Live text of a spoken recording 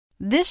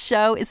This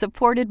show is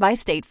supported by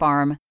State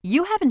Farm.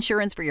 You have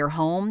insurance for your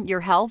home, your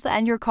health,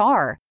 and your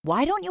car.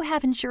 Why don't you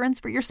have insurance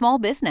for your small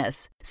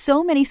business?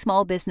 So many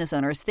small business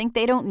owners think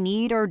they don't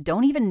need or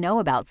don't even know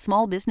about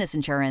small business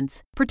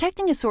insurance.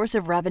 Protecting a source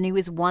of revenue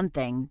is one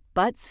thing,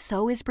 but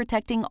so is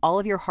protecting all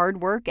of your hard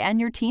work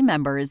and your team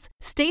members.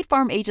 State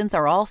Farm agents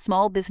are all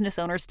small business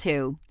owners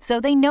too,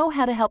 so they know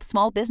how to help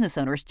small business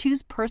owners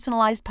choose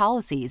personalized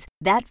policies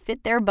that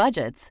fit their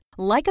budgets.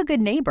 Like a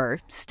good neighbor,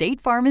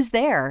 State Farm is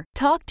there.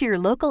 Talk to your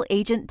local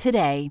agent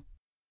today.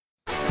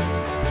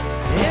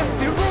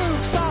 If your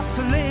roof starts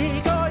to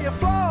leak or your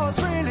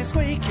floor's really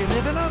squeak, you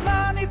live in a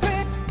money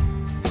pit.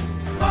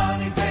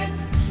 Money pit.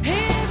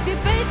 If your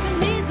basement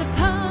needs a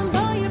pump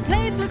or your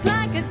place looks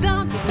like a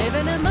dump, you live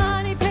in a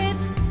money pit.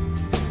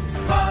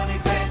 Money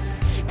pit.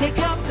 Pick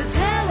up the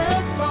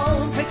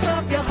telephone, fix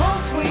up your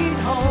home sweet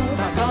home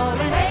by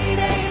calling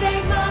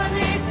 888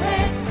 Money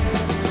Pit.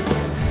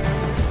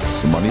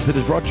 The Money Pit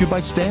is brought to you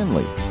by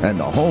Stanley and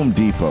the Home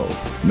Depot.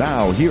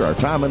 Now, here are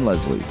Tom and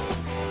Leslie.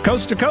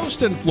 Coast to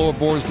coast and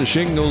floorboards to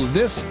shingles,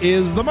 this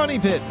is the Money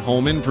Pit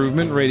Home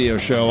Improvement Radio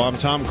Show. I'm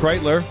Tom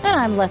Kreitler. And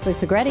I'm Leslie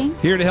Segretti.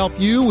 Here to help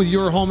you with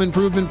your home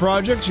improvement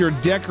projects, your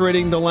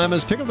decorating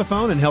dilemmas. Pick up the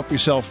phone and help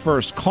yourself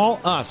first.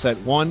 Call us at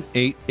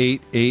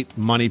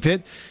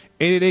 1-888-MONEY-PIT,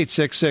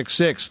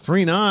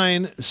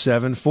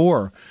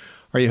 888-666-3974.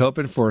 Are you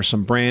hoping for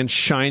some brand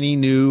shiny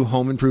new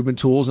home improvement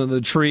tools under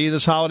the tree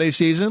this holiday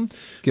season?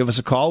 Give us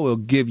a call. We'll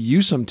give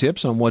you some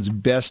tips on what's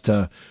best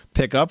to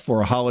pick up for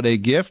a holiday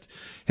gift.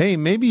 Hey,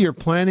 maybe you're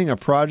planning a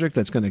project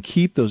that's going to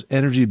keep those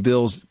energy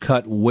bills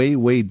cut way,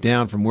 way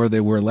down from where they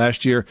were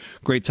last year.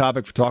 Great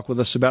topic to talk with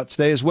us about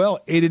today as well.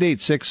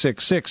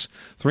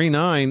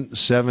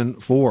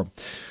 888-666-3974.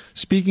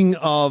 Speaking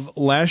of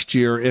last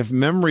year, if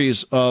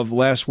memories of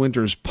last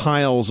winter's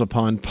piles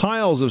upon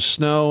piles of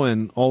snow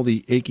and all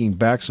the aching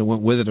backs that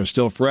went with it are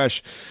still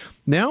fresh,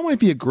 now might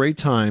be a great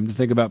time to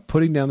think about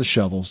putting down the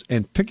shovels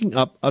and picking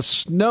up a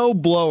snow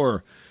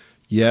blower.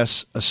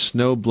 Yes, a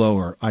snow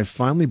blower. I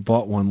finally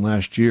bought one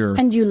last year.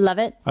 And you love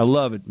it? I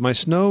love it. My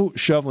snow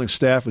shoveling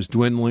staff was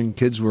dwindling.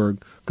 Kids were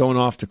going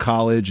off to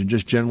college and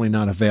just generally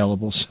not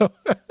available. So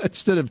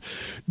instead of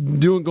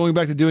going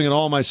back to doing it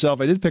all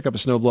myself, I did pick up a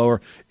snow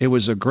blower. It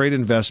was a great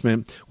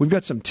investment. We've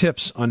got some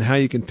tips on how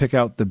you can pick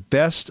out the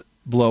best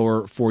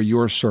blower for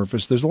your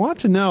surface. There's a lot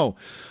to know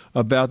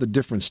about the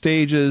different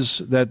stages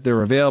that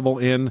they're available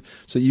in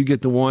so you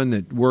get the one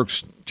that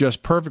works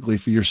just perfectly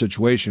for your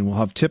situation. We'll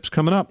have tips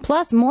coming up.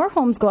 Plus, more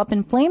homes go up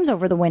in flames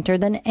over the winter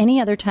than any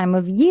other time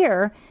of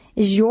year.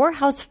 Is your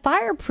house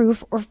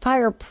fireproof or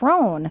fire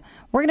prone?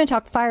 We're going to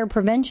talk fire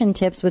prevention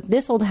tips with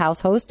This Old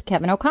House host,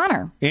 Kevin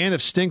O'Connor. And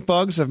if stink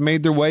bugs have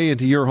made their way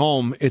into your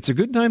home, it's a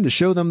good time to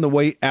show them the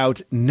way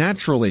out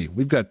naturally.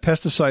 We've got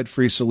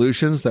pesticide-free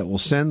solutions that will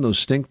send those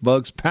stink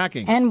bugs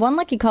packing. And one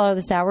lucky caller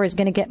this hour is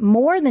going to get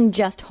more than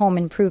just home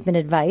improvement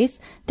advice.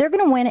 They're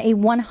going to win a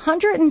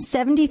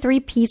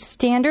 173-piece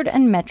standard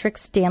and metric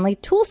Stanley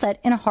tool set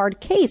in a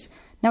hard case.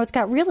 Now, it's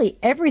got really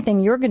everything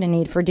you're going to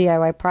need for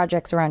DIY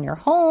projects around your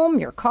home,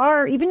 your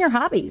car, even your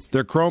hobbies.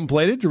 They're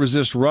chrome-plated to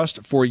resist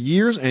rust for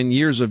years and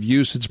years of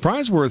use. It's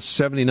prize worth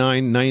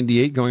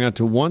 $79.98, going out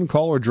to one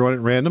caller drawn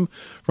at random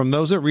from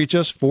those that reach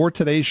us for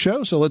today's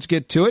show. So let's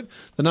get to it.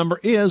 The number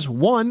is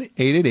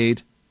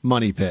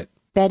 1-888-MONEY-PIT.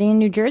 Betty in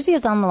New Jersey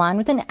is on the line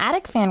with an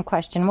attic fan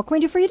question. What can we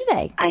do for you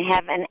today? I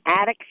have an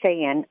attic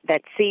fan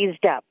that's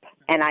seized up,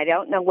 and I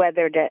don't know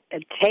whether to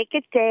take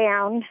it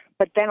down,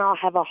 but then I'll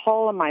have a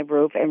hole in my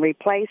roof and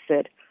replace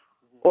it,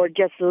 or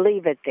just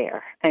leave it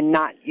there and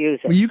not use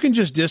it. Well, you can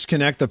just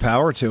disconnect the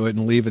power to it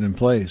and leave it in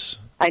place.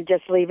 I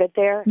just leave it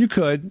there? You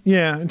could,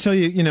 yeah, until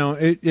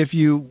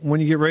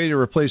when you get ready to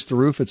replace the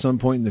roof at some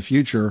point in the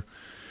future,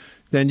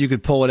 then you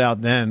could pull it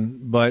out then,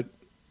 but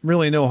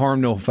really no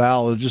harm, no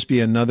foul. It'll just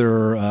be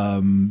another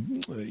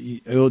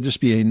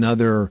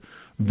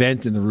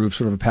vent in the roof,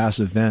 sort of a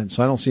passive vent.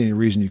 So I don't see any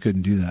reason you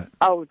couldn't do that.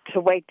 Oh, to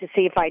wait to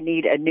see if I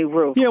need a new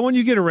roof. Yeah, when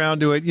you get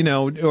around to it,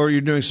 or you're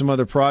doing some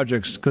other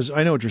projects, because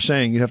I know what you're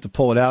saying. You'd have to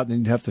pull it out and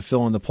you'd have to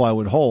fill in the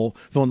hole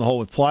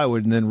with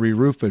plywood and then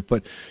re-roof it.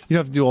 But you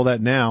don't have to do all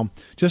that now.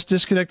 Just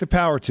disconnect the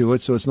power to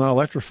it so it's not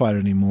electrified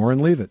anymore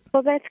and leave it.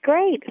 Well, that's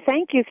great.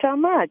 Thank you so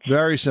much.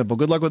 Very simple.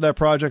 Good luck with that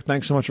project.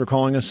 Thanks so much for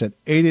calling us at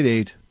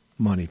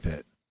 888-MONEY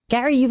PIT.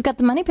 Gary, you've got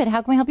the Money Pit.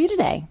 How can we help you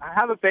today? I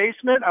have a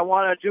basement. I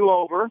want to do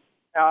over.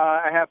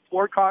 I have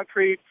poured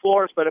concrete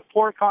floors, but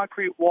poured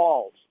concrete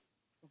walls.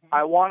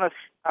 I want to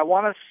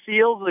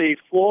seal the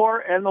floor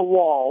and the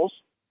walls.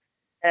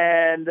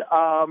 And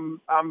I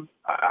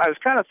was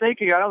kind of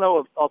thinking, I don't know,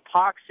 of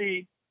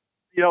epoxy,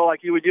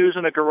 like you would use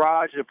in a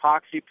garage,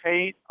 epoxy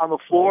paint on the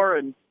floor,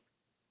 and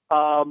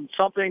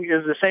something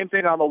is the same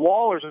thing on the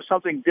wall, or is there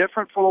something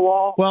different for the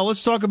wall? Well,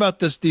 let's talk about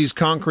these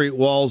concrete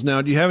walls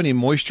now. Do you have any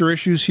moisture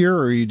issues here,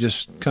 or are you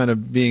just kind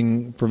of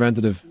being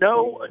preventative?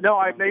 No.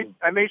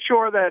 I made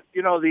sure that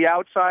the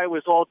outside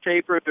was all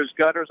tapered. There's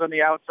gutters on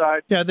the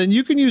outside. Yeah, then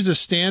you can use a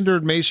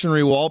standard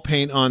masonry wall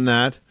paint on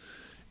that.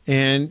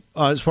 And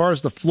as far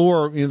as the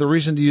floor, the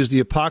reason to use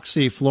the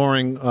epoxy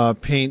flooring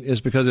paint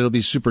is because it'll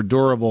be super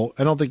durable.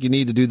 I don't think you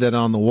need to do that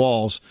on the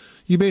walls.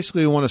 You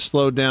basically want to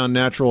slow down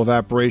natural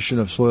evaporation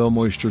of soil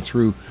moisture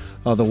through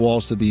the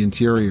walls to the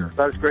interior.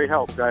 That was great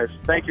help, guys.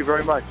 Thank you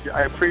very much.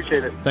 I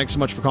appreciate it. Thanks so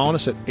much for calling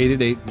us at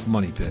 888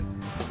 Money Pit.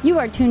 You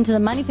are tuned to the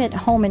Money Pit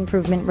Home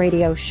Improvement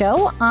Radio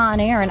Show, on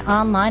air and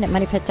online at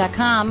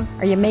moneypit.com.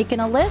 Are you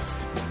making a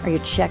list? Are you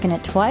checking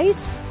it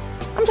twice?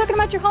 I'm talking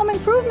about your home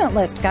improvement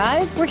list,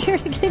 guys. We're here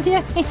to give you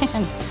a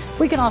hand.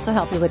 We can also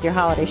help you with your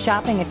holiday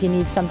shopping if you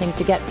need something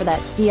to get for that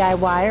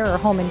DIYer or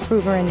home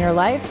improver in your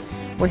life.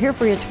 We're here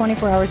for you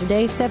 24 hours a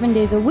day, 7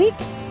 days a week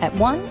at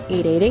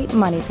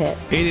 1-888-MONEY-PIT.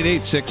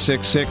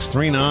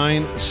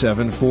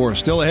 888-666-3974.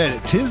 Still ahead,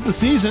 'tis the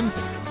season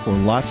for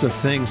lots of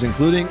things,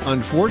 including,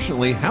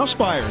 unfortunately, house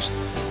fires.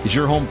 Is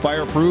your home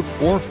fireproof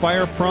or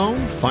fire prone?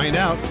 Find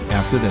out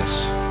after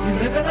this. You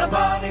live in a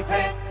money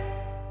pit.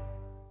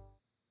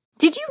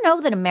 Did you know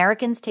that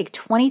Americans take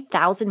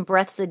 20,000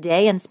 breaths a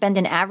day and spend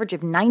an average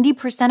of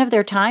 90% of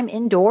their time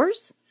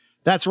indoors?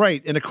 That's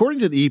right. And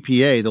according to the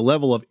EPA, the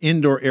level of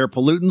indoor air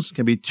pollutants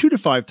can be 2 to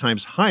 5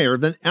 times higher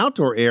than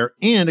outdoor air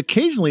and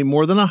occasionally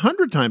more than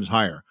 100 times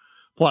higher.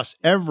 Plus,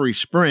 every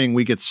spring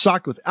we get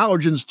socked with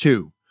allergens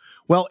too.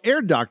 Well,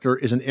 Air Doctor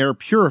is an air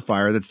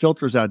purifier that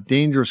filters out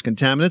dangerous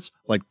contaminants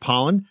like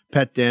pollen,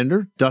 pet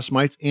dander, dust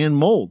mites, and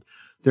mold.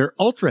 Their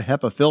Ultra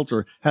HEPA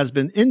filter has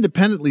been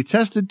independently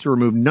tested to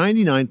remove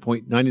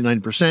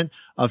 99.99%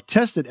 of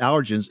tested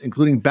allergens,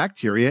 including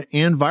bacteria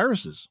and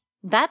viruses.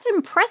 That's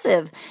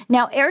impressive.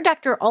 Now, Air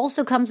Doctor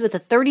also comes with a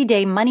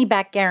 30-day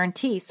money-back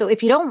guarantee, so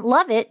if you don't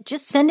love it,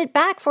 just send it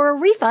back for a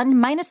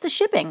refund minus the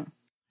shipping.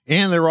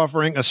 And they're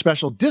offering a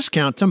special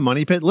discount to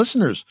Money Pit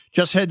listeners.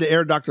 Just head to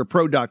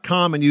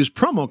airdoctorpro.com and use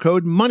promo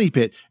code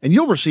MONEYPIT, and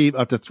you'll receive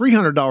up to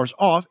 $300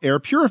 off air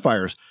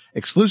purifiers.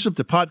 Exclusive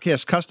to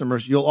podcast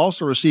customers, you'll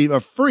also receive a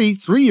free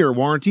 3-year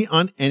warranty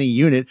on any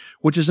unit,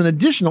 which is an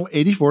additional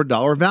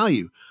 $84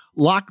 value.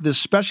 Lock this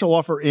special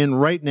offer in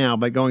right now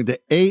by going to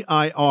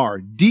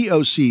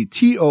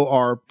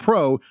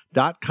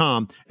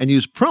airdoctorpro.com and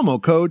use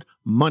promo code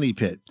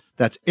MONEYPIT.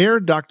 That's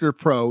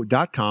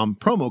airdoctorpro.com,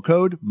 promo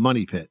code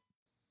MONEYPIT.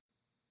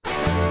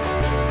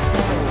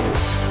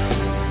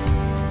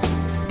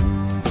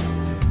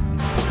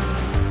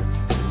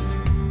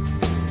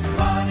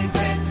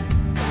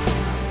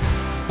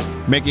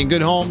 Making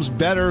good homes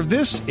better.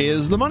 This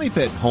is the Money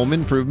Pit Home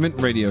Improvement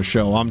Radio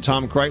Show. I'm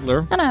Tom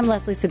Kreitler. And I'm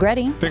Leslie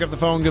Segretti. Pick up the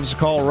phone, give us a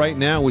call right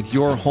now with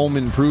your home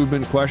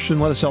improvement question.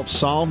 Let us help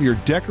solve your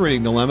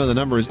decorating dilemma. The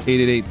number is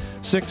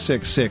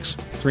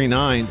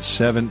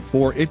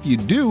 888-666-3974. If you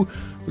do,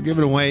 we're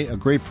giving away a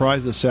great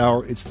prize this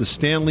hour. It's the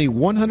Stanley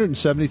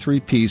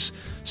 173-piece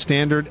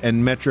standard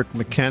and metric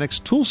mechanics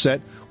tool set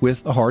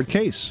with a hard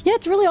case. Yeah,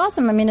 it's really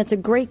awesome. I mean, it's a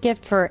great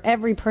gift for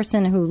every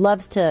person who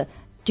loves to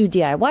do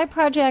DIY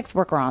projects,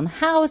 work around the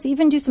house,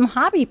 even do some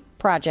hobby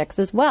projects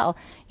as well.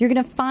 You're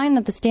going to find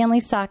that the Stanley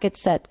socket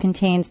set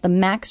contains the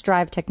Max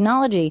Drive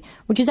technology,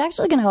 which is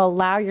actually going to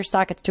allow your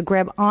sockets to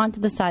grab onto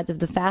the sides of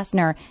the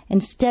fastener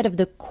instead of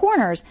the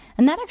corners,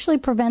 and that actually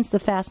prevents the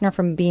fastener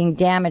from being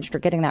damaged or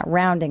getting that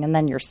rounding, and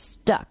then you're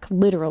stuck,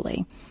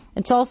 literally.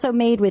 It's also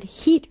made with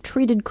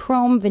heat-treated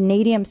chrome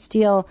vanadium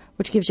steel,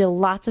 which gives you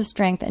lots of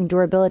strength and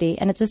durability,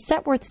 and it's a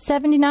set worth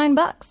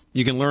 $79.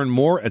 You can learn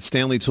more at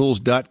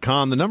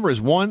StanleyTools.com. The number is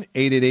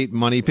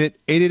 1-888-MONEYPIT,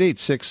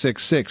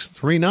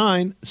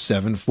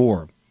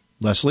 888-666-3974.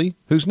 Leslie,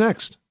 who's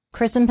next?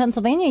 Chris in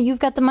Pennsylvania, you've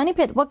got the Money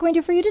Pit. What can we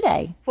do for you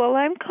today? Well,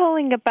 I'm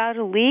calling about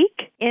a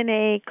leak in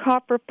a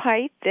copper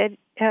pipe that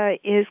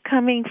is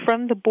coming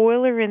from the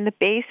boiler in the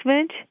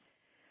basement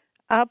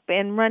up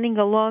and running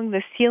along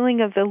the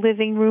ceiling of the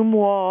living room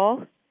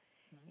wall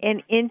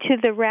and into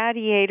the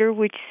radiator,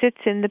 which sits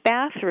in the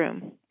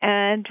bathroom.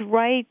 And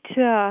right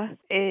in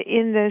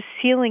the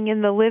ceiling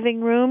in the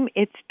living room,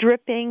 it's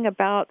dripping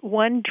about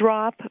 1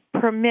 drop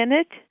per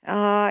minute,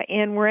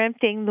 and we're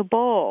emptying the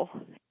bowl.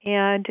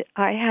 And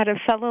I had a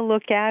fellow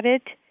look at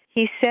it.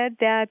 He said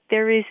that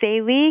there is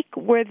a leak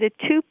where the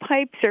 2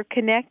 pipes are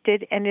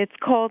connected, and it's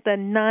called a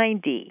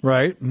 90.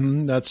 Right.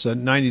 That's a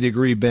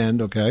 90-degree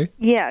bend, okay.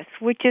 Yes,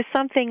 which is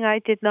something I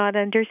did not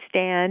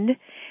understand.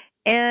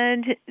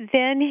 And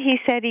then he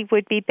said he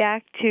would be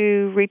back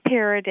to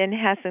repair it and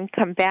hasn't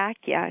come back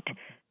yet.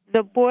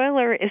 The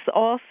boiler is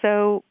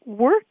also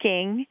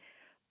working,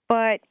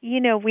 but,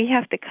 we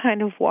have to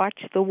kind of watch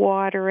the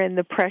water and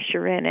the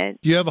pressure in it.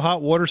 Do you have a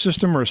hot water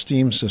system or a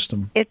steam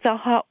system? It's a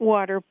hot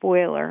water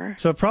boiler.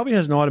 So it probably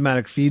has an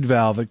automatic feed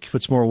valve that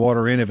puts more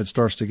water in if it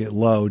starts to get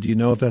low. Do you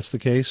know if that's the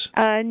case?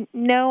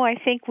 No, I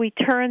think we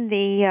turn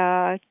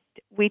the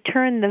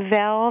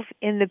valve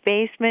in the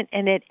basement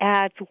and it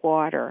adds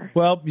water.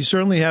 Well, you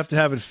certainly have to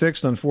have it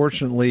fixed,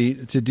 unfortunately.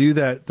 To do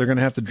that, they're going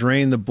to have to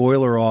drain the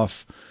boiler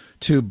off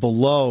to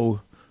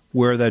below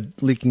where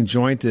that leaking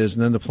joint is,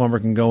 and then the plumber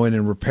can go in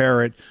and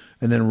repair it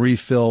and then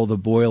refill the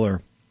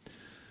boiler.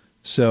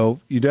 So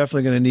you're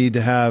definitely going to need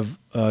to have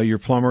your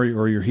plumber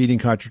or your heating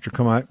contractor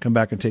come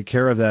back and take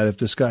care of that. If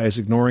this guy is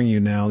ignoring you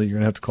now, you're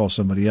going to have to call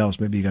somebody else.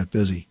 Maybe he got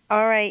busy.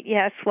 All right.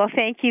 Yes. Well,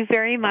 thank you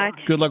very much.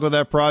 Good luck with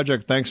that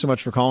project. Thanks so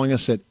much for calling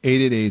us at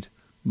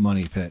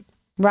 888-MONEY-PIT.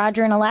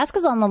 Roger in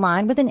Alaska's on the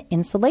line with an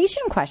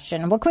insulation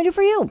question. What can we do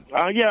for you?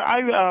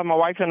 My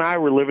wife and I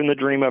were living the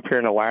dream up here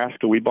in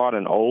Alaska. We bought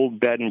an old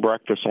bed and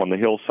breakfast on the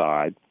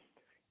hillside,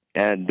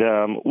 and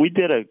we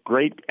did a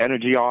great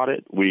energy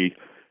audit.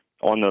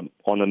 On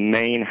the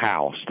main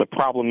house. The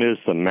problem is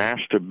the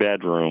master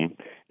bedroom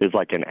is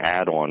like an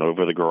add-on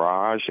over the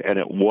garage,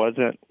 and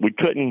we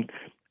couldn't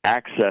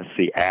access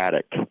the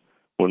attic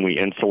when we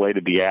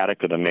insulated the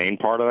attic of the main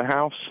part of the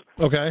house.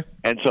 Okay.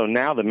 And so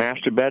now the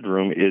master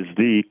bedroom is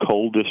the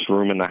coldest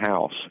room in the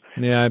house.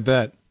 Yeah, I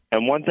bet.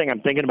 And one thing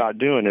I'm thinking about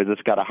doing is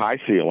it's got a high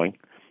ceiling,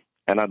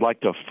 and I'd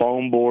like to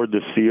foam board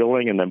the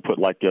ceiling and then put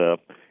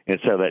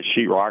instead of that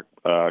sheetrock,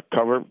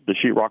 cover the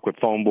sheetrock with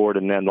foam board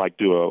and then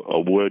do a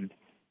wood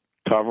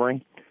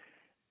covering.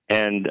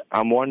 And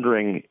I'm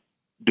wondering,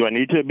 do I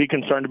need to be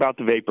concerned about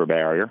the vapor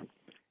barrier?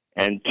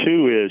 And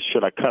two is,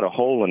 should I cut a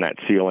hole in that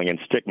ceiling and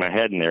stick my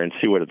head in there and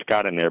see what it's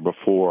got in there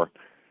before,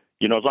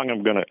 as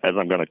I'm going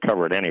to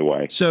cover it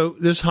anyway. So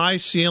this high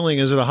ceiling,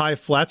 is it a high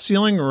flat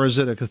ceiling or is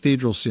it a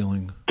cathedral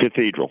ceiling?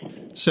 Cathedral.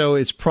 So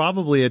it's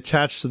probably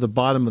attached to the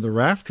bottom of the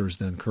rafters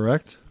then,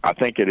 correct? I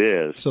think it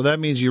is. So that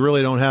means you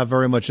really don't have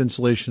very much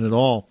insulation at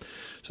all.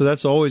 So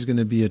that's always going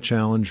to be a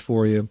challenge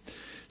for you.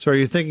 So are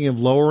you thinking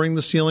of lowering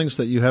the ceiling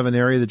so that you have an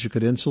area that you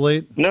could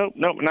insulate? No,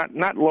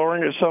 not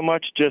lowering it so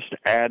much, just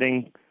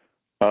adding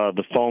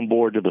the foam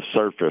board to the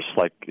surface,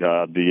 like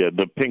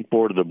the pink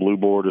board or the blue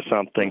board or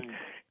something.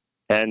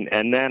 And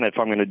then if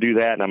I'm going to do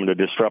that and I'm going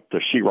to disrupt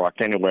the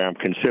sheetrock anyway, I'm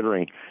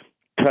considering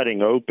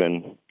cutting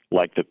open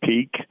like the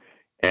peak,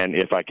 and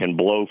if I can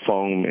blow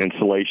foam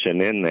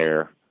insulation in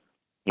there,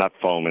 not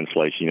foam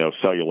insulation,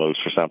 cellulose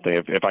or something,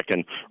 if I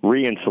can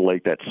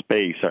re-insulate that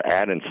space or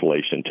add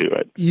insulation to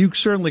it. You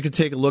certainly could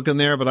take a look in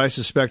there, but I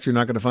suspect you're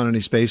not going to find any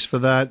space for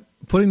that.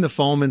 Putting the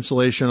foam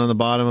insulation on the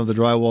bottom of the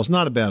drywall is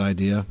not a bad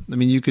idea. I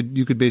mean, you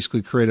could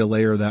basically create a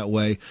layer that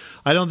way.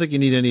 I don't think you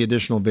need any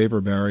additional vapor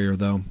barrier,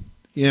 though.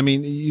 I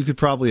mean, you could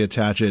probably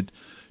attach it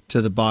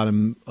to the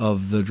bottom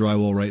of the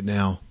drywall right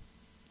now,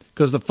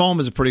 because the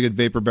foam is a pretty good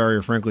vapor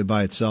barrier, frankly,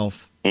 by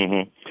itself.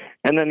 Mm-hmm.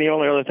 And then the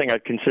only other thing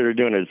I'd consider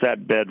doing is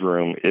that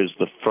bedroom is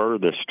the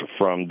furthest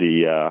from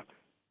the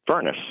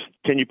furnace.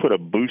 Can you put a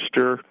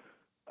booster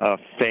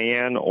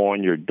fan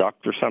on your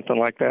duct or something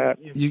like that?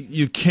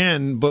 You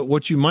can, but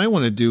what you might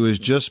want to do is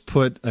just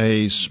put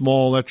a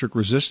small electric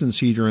resistance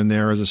heater in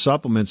there as a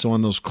supplement, so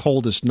on those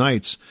coldest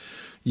nights,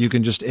 you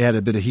can just add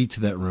a bit of heat to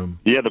that room.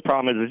 Yeah, the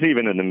problem is it's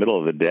even in the middle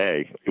of the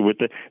day.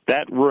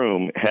 That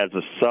room has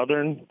a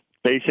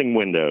southern-facing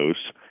windows,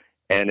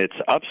 and it's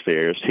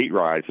upstairs, heat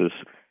rises,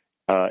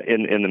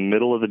 in the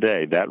middle of the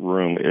day. That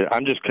room,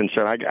 I'm just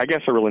concerned. I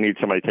guess I really need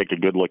somebody to take a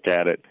good look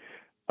at it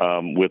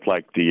with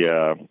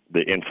the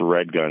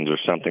infrared guns or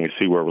something to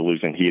see where we're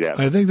losing heat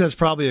at. I think that's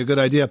probably a good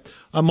idea.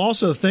 I'm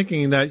also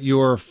thinking that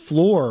your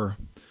floor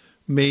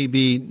may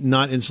be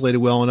not insulated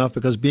well enough,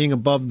 because being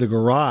above the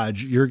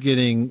garage, you're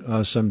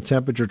getting some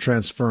temperature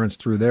transference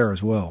through there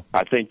as well.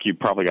 I think you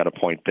probably got a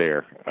point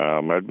there.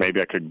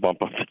 Maybe I could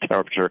bump up the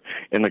temperature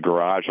in the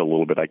garage a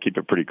little bit. I keep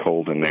it pretty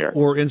cold in there.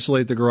 Or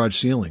insulate the garage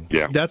ceiling.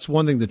 Yeah. That's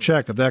one thing to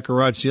check. If that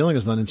garage ceiling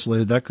is not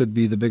insulated, that could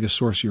be the biggest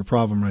source of your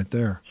problem right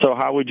there. So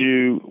how would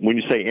you, when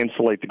you say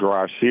insulate the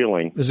garage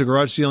ceiling? Is the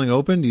garage ceiling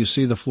open? Do you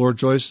see the floor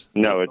joist?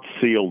 No, it's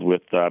sealed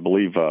with, I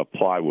believe,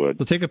 plywood.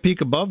 Well, take a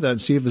peek above that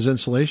and see if there's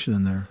insulation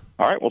in there.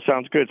 All right. Well,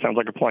 sounds good. Sounds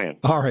like a plan.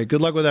 All right.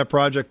 Good luck with that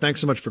project.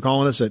 Thanks so much for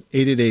calling us at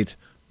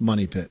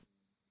 888-MONEY-PIT.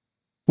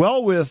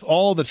 Well, with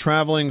all the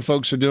traveling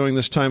folks are doing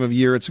this time of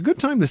year, it's a good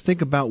time to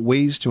think about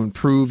ways to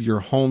improve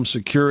your home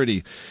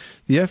security.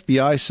 The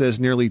FBI says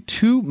nearly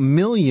 2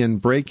 million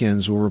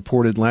break-ins were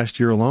reported last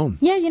year alone.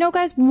 Yeah,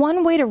 guys,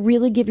 one way to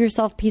really give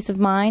yourself peace of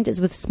mind is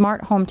with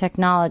smart home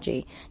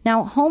technology.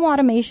 Now, home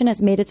automation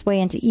has made its way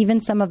into even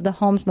some of the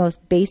home's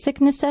most basic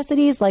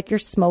necessities, like your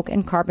smoke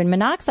and carbon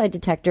monoxide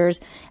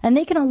detectors, and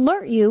they can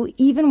alert you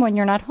even when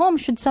you're not home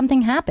should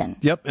something happen.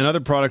 Yep, and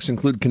other products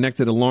include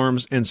connected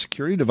alarms and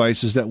security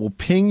devices that will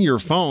ping your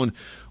phone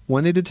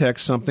when they detect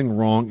something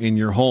wrong in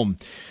your home.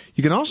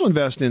 You can also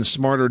invest in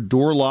smarter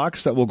door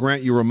locks that will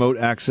grant you remote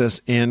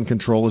access and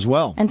control as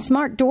well. And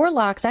smart door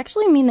locks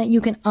actually mean that you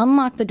can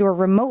unlock the door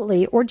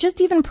remotely, or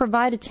just even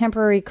provide a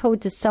temporary code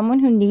to someone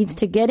who needs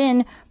to get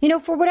in,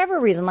 for whatever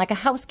reason, like a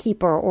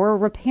housekeeper or a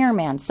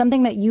repairman,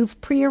 something that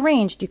you've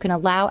prearranged. You can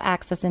allow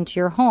access into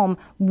your home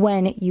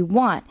when you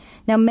want.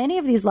 Now, many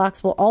of these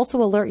locks will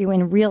also alert you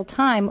in real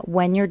time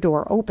when your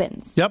door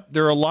opens. Yep,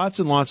 there are lots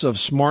and lots of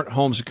smart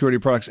home security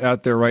products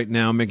out there right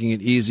now, making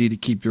it easy to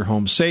keep your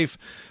home safe.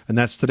 And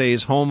that's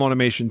today's home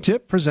automation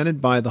tip presented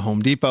by the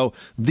Home Depot,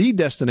 the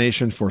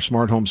destination for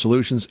smart home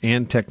solutions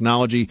and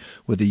technology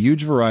with a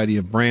huge variety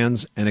of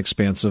brands and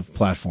expansive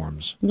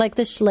platforms. Like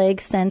the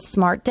Schlage Sense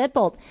Smart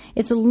Deadbolt.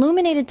 Its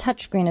illuminated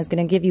touchscreen is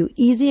going to give you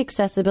easy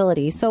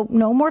accessibility, so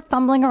no more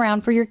fumbling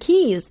around for your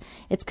keys.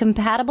 It's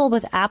compatible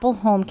with Apple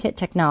HomeKit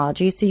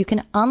technology, so you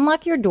can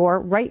unlock your door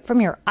right from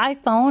your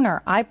iPhone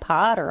or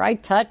iPod or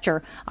iTouch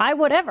or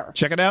iWhatever.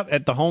 Check it out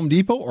at the Home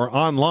Depot or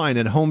online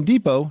at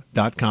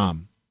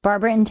homedepot.com.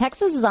 Barbara in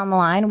Texas is on the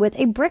line with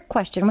a brick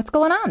question. What's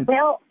going on?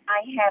 Well, I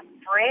have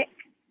brick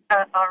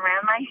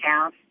around my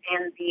house,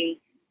 and the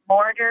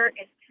mortar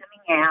is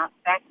coming out.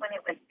 Back when it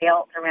was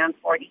built around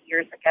 40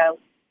 years ago,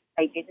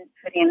 they didn't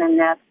put in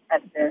enough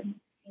of the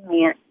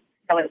cement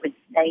so it would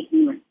stay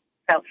in.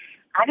 So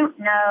I don't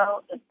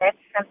know if that's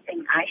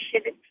something I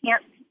should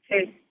attempt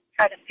to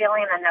try to fill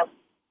in. I know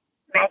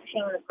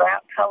matching the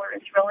grout color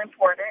is real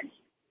important.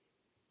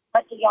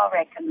 What do y'all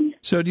recommend?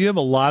 So do you have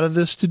a lot of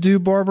this to do,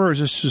 Barbara, or is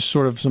this just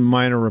sort of some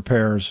minor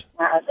repairs?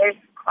 There's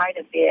quite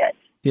a bit.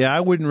 Yeah,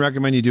 I wouldn't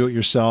recommend you do it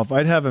yourself.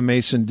 I'd have a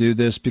mason do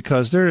this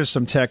because there is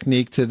some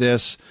technique to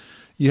this.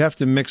 You have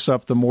to mix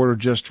up the mortar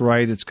just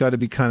right. It's got to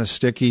be kind of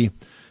sticky.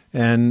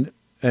 And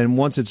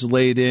once it's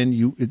laid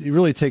in, it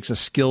really takes a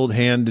skilled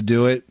hand to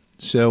do it.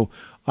 So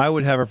I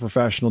would have a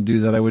professional do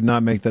that. I would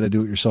not make that a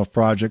do-it-yourself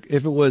project.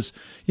 If it was,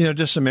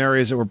 just some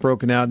areas that were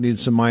broken out and needed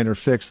some minor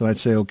fix, then I'd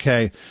say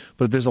okay.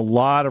 But if there's a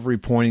lot of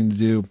repointing to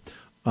do,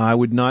 I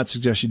would not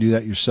suggest you do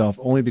that yourself,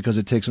 only because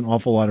it takes an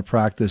awful lot of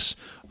practice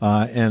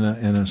and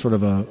a sort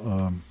of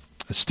a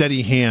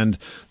steady hand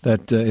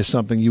that is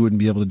something you wouldn't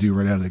be able to do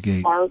right out of the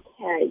gate.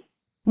 Okay.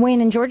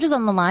 Wayne and George is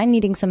on the line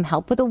needing some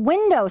help with a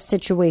window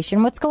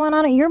situation. What's going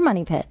on at your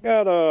money pit?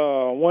 Got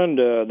a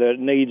window that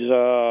needs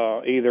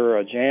either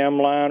a jam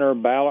liner,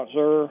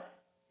 balancer.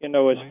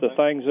 It's the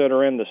things that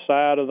are in the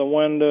side of the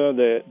window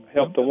that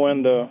help the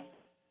window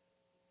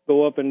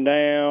go up and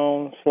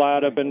down,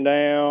 slide up and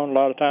down. A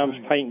lot of times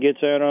paint gets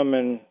in them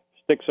and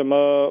sticks them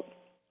up.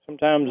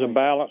 Sometimes the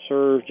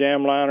balancers,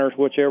 jam liners,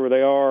 whichever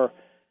they are,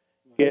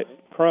 get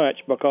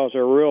crunched because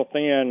they're real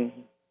thin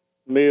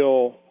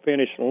mill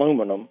finished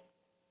aluminum.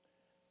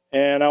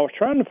 And I was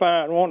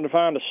wanting to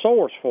find a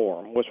source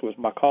for them, which was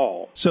my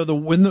call. So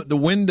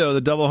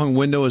the double hung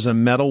window is a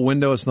metal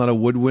window. It's not a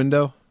wood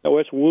window. No,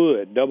 it's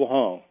wood, double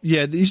hung.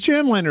 Yeah, these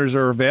jam liners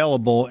are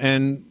available,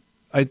 and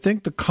I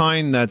think the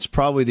kind that's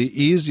probably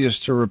the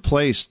easiest to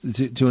replace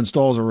to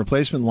install as a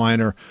replacement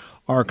liner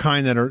are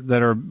kind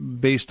that are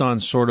based on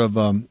sort of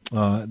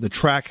the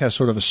track has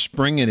sort of a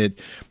spring in it,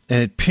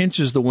 and it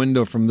pinches the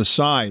window from the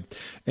side,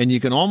 and you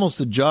can almost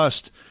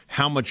adjust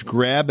how much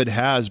grab it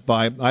has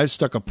by. I've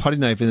stuck a putty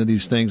knife into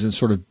these things and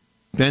sort of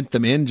bent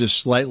them in just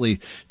slightly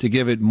to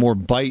give it more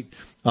bite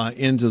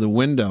into the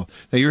window.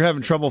 Now, you're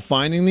having trouble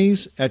finding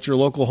these at your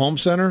local home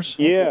centers?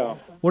 Yeah.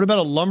 What about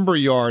a lumber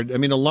yard? I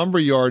mean, a lumber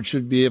yard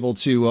should be able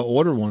to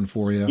order one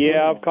for you.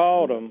 Yeah, I've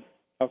called them,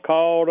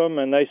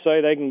 and they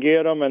say they can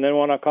get them, and then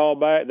when I call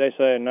back, they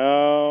say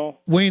no.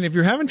 Wayne, if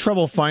you're having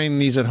trouble finding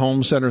these at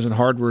home centers and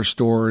hardware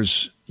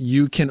stores,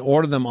 you can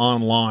order them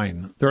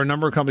online. There are a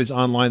number of companies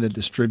online that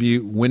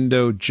distribute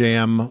window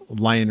jam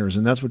liners,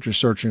 and that's what you're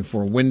searching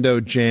for, window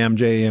jam,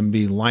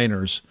 J-A-M-B,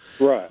 liners.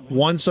 Right.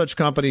 One such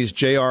company is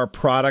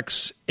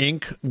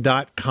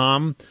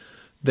jrproductsinc.com.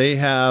 They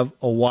have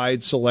a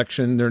wide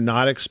selection. They're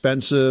not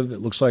expensive. It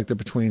looks like they're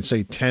between,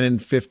 say, $10 and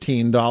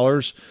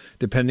 $15,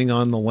 depending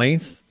on the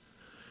length.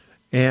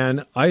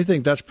 And I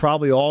think that's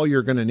probably all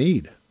you're going to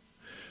need.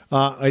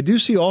 I do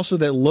see also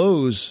that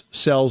Lowe's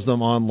sells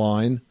them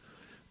online,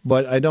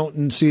 but I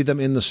don't see them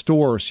in the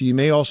store. So you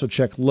may also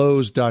check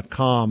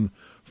Lowe's.com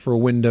for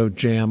window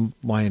jam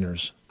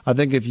liners. I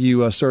think if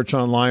you search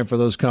online for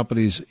those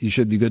companies, you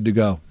should be good to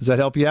go. Does that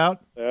help you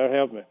out? That'll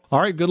help me. All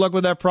right, good luck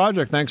with that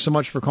project. Thanks so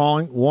much for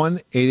calling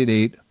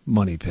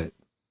 1-888-MONEY-PIT.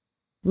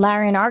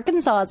 Larry in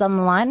Arkansas is on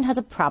the line and has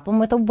a problem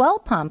with a well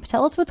pump.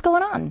 Tell us what's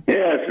going on.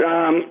 Yes,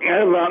 I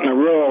live out in a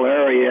rural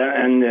area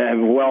and have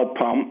a well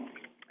pump,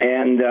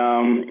 and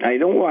I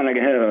don't want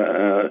to have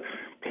a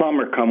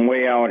plumber come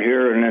way out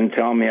here and then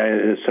tell me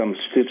some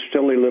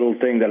silly little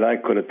thing that I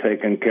could have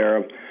taken care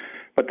of.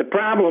 But the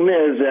problem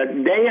is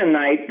that day and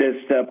night this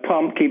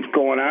pump keeps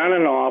going on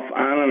and off,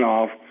 on and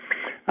off.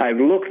 I've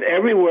looked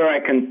everywhere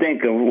I can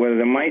think of where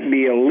there might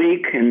be a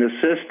leak in the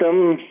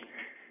system,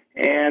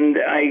 and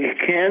I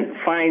can't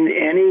find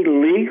any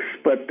leaks,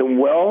 but the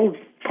well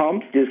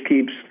pump just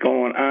keeps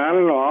going on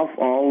and off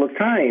all the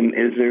time.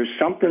 Is there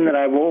something that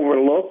I've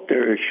overlooked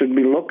or should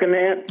be looking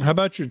at? How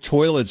about your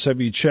toilets? Have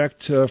you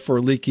checked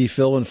for leaky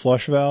fill and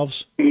flush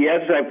valves?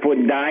 Yes, I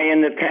put dye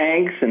in the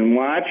tanks and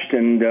watched,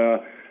 and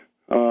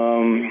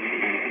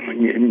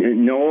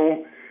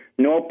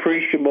no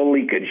appreciable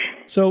leakage.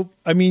 So,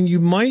 I mean,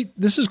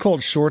 this is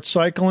called short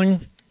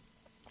cycling,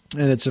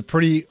 and it's a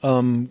pretty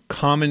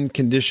common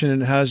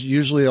condition. It has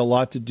usually a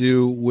lot to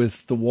do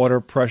with the water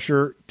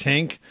pressure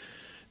tank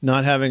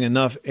not having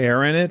enough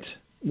air in it.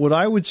 What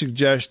I would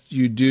suggest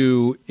you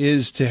do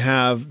is to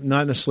have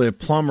not necessarily a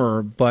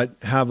plumber, but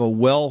have a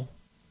well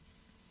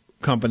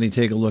company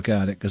take a look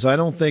at it, because I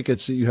don't think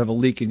it's that you have a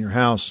leak in your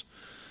house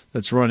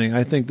that's running.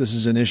 I think this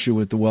is an issue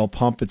with the well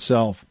pump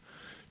itself.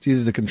 It's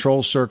either the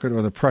control circuit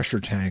or the pressure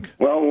tank.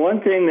 Well,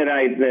 one thing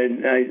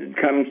that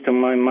comes to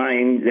my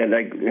mind that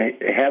I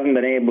haven't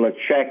been able to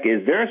check,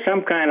 is there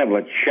some kind of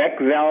a check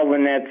valve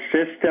in that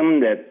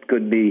system that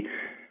could be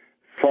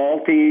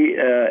faulty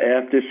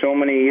after so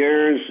many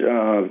years,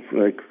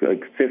 like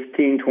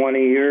 15, 20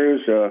 years?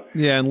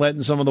 Yeah, and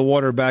letting some of the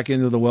water back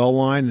into the well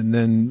line and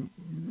then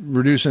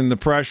reducing the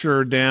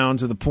pressure down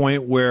to the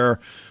point where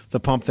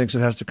the pump thinks it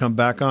has to come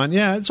back on.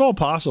 Yeah, it's all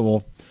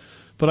possible.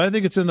 But I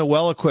think it's in the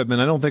well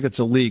equipment. I don't think it's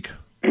a leak.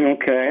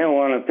 Okay, I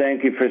want to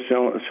thank you for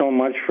so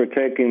much for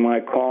taking my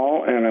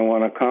call, and I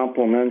want to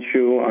compliment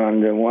you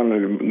on one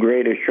of the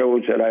greatest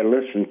shows that I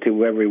listen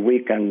to every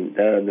week on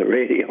the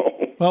radio.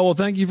 Well,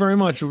 thank you very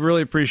much. We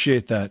really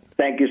appreciate that.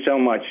 Thank you so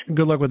much.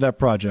 Good luck with that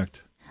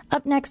project.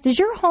 Up next, is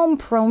your home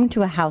prone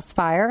to a house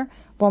fire?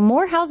 Well,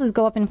 more houses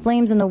go up in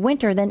flames in the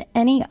winter than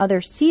any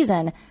other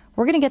season.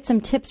 We're going to get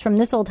some tips from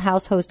This Old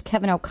House host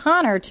Kevin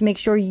O'Connor to make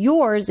sure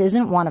yours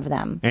isn't one of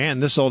them.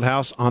 And This Old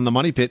House on the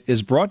Money Pit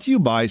is brought to you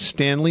by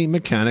Stanley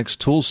Mechanics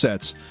Tool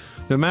Sets.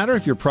 No matter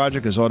if your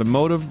project is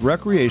automotive,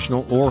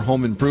 recreational, or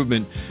home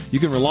improvement, you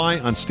can rely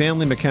on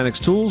Stanley Mechanics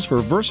tools for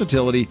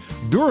versatility,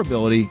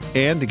 durability,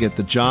 and to get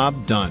the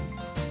job done.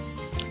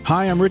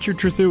 Hi, I'm Richard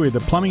Trethewey,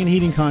 the plumbing and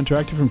heating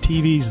contractor from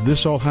TV's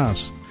This Old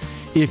House.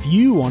 If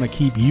you want to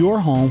keep your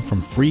home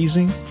from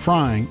freezing,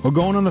 frying, or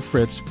going on the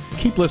fritz,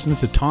 keep listening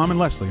to Tom and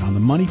Leslie on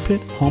the Money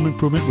Pit Home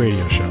Improvement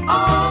Radio Show.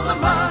 On the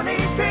Money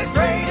Pit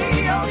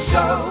Radio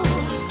Show.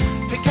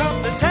 Pick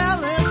up the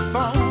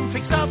telephone,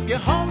 fix up your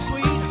home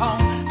sweet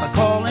home by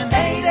calling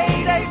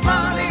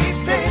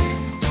 888-MONEY-PIT.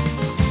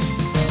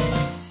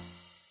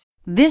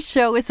 This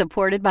show is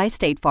supported by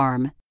State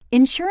Farm.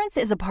 Insurance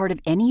is a part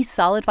of any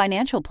solid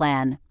financial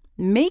plan.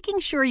 Making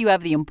sure you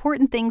have the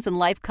important things in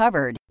life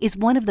covered is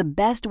one of the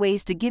best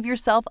ways to give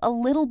yourself a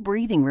little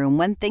breathing room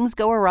when things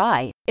go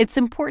awry. It's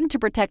important to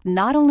protect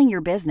not only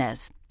your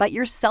business, but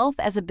yourself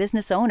as a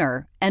business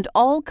owner and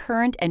all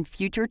current and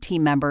future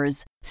team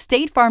members.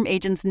 State Farm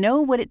agents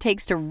know what it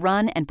takes to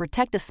run and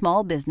protect a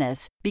small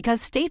business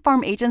because State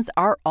Farm agents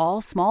are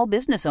all small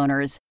business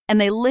owners and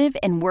they live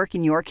and work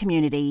in your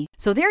community.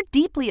 So they're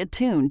deeply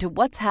attuned to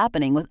what's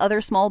happening with other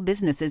small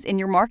businesses in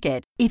your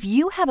market. If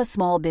you have a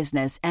small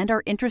business and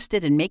are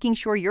interested in making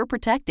sure you're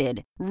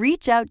protected,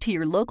 reach out to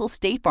your local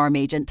State Farm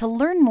agent to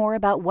learn more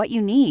about what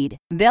you need.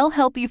 They'll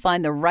help you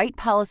find the right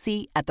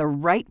policy at the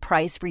right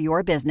price for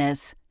your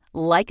business.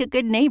 Like a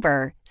good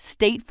neighbor,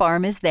 State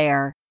Farm is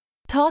there.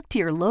 Talk to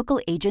your local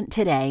agent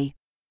today.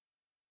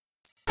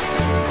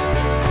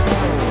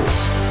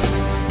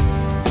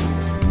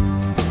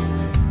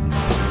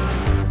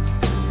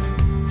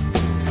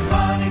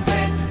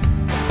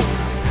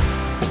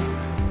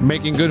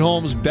 Making good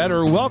homes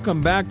better.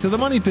 Welcome back to the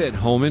Money Pit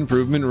Home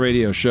Improvement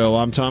Radio Show.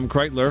 I'm Tom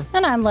Kreitler.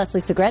 And I'm Leslie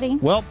Segretti.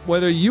 Well,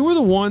 whether you were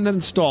the one that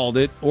installed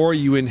it or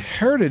you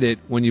inherited it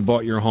when you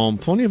bought your home,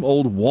 plenty of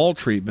old wall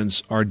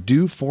treatments are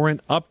due for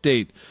an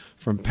update.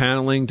 From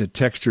paneling to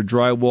textured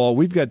drywall,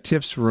 we've got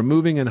tips for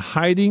removing and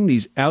hiding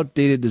these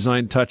outdated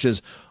design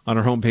touches on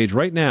our homepage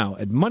right now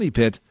at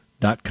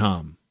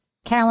moneypit.com.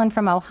 Carolyn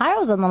from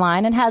Ohio's on the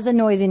line and has a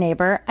noisy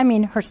neighbor. I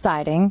mean, her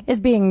siding is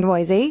being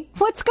noisy.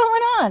 What's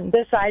going on?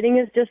 The siding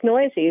is just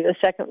noisy. The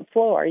second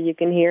floor, you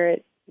can hear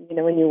it. You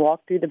know, when you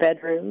walk through the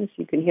bedrooms,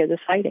 you can hear the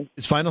siding.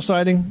 It's vinyl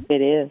siding?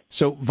 It is.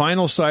 So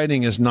vinyl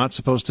siding is not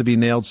supposed to be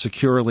nailed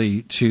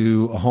securely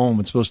to a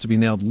home. It's supposed to be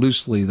nailed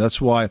loosely. That's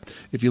why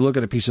if you look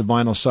at a piece of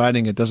vinyl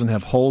siding, it doesn't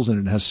have holes in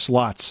it. It has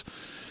slots.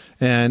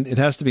 And it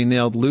has to be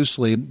nailed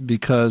loosely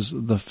because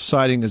the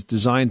siding is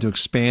designed to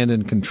expand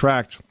and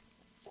contract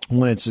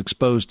when it's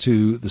exposed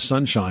to the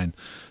sunshine.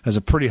 It has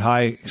a pretty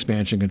high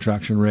expansion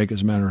contraction rate,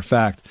 as a matter of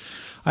fact.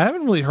 I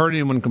haven't really heard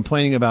anyone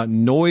complaining about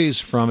noise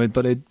from it,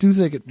 but I do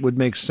think it would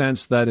make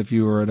sense that if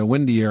you were in a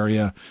windy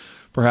area,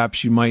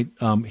 perhaps you might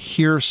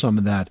hear some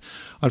of that.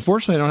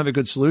 Unfortunately, I don't have a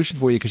good solution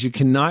for you because you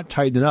cannot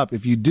tighten it up.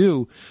 If you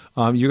do,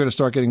 you're going to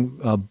start getting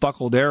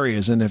buckled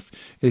areas. And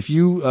if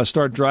you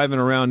start driving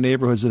around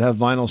neighborhoods that have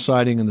vinyl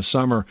siding in the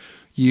summer,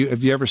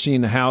 have you ever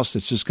seen a house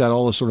that's just got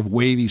all this sort of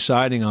wavy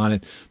siding on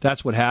it?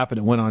 That's what happened.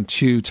 It went on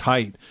too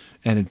tight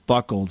and it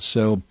buckled.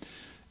 So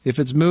if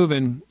it's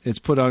moving, it's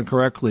put on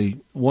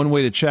correctly. One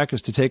way to check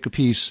is to take a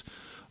piece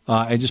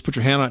and just put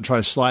your hand on it and try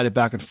to slide it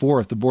back and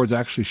forth. The boards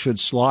actually should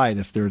slide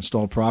if they're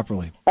installed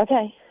properly.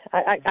 Okay.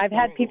 I've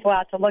had people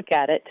out to look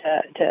at it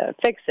to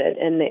fix it,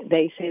 and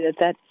they say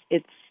that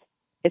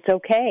it's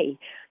okay.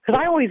 Because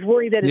I always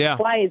worry that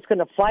it's going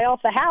to fly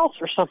off the house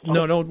or something.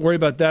 No, don't worry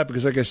about that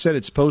because, like I said,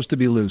 it's supposed to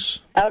be loose.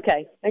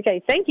 Okay.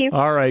 Thank you.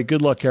 All right.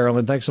 Good luck,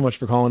 Carolyn. Thanks so much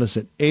for calling us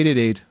at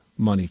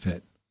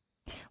 888-MONEY-PIT.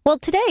 Well,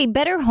 today,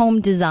 better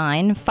home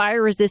design,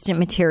 fire-resistant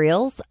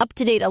materials,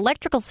 up-to-date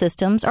electrical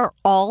systems are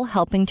all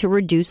helping to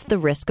reduce the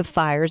risk of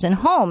fires in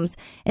homes.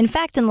 In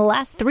fact, in the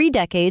last 3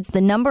 decades, the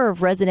number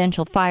of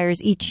residential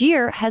fires each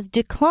year has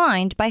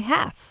declined by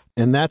half.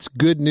 And that's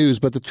good news,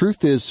 but the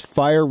truth is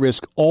fire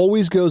risk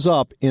always goes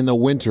up in the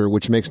winter,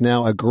 which makes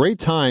now a great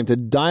time to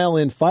dial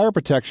in fire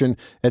protection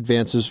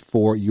advances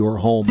for your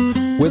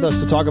home. With us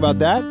to talk about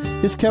that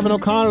is Kevin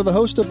O'Connor, the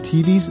host of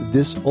TV's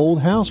This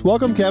Old House.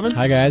 Welcome, Kevin.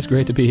 Hi, guys.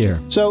 Great to be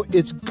here. So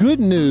it's good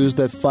news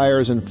that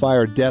fires and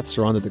fire deaths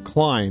are on the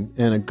decline,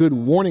 and a good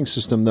warning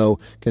system, though,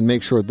 can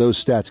make sure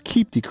those stats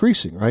keep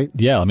decreasing, right?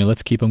 Yeah, I mean,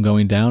 let's keep them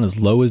going down as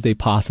low as they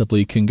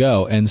possibly can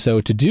go. And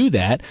so to do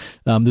that,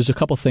 there's a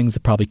couple things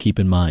to probably keep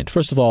in mind.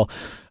 First of all,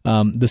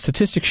 the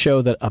statistics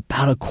show that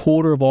about a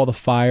quarter of all the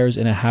fires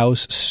in a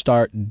house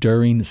start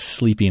during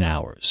sleeping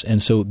hours.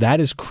 And so that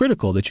is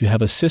critical that you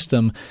have a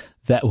system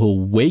that will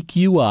wake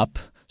you up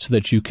so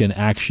that you can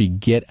actually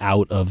get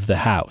out of the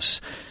house.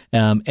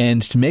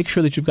 And to make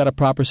sure that you've got a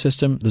proper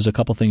system, there's a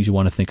couple things you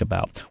want to think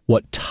about.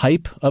 What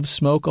type of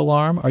smoke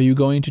alarm are you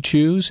going to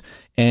choose?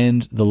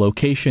 And the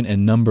location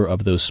and number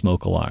of those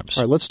smoke alarms.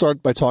 All right, let's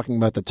start by talking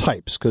about the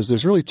types, because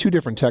there's really two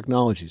different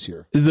technologies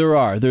here. There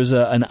are. There's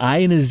an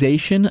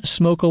ionization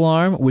smoke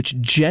alarm, which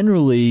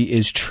generally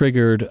is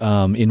triggered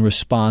in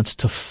response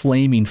to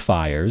flaming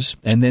fires.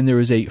 And then there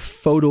is a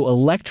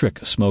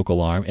photoelectric smoke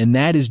alarm, and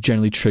that is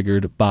generally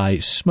triggered by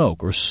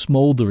smoke or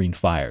smoldering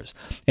fires.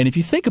 And if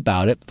you think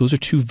about it, those are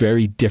two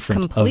very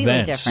different Completely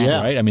events,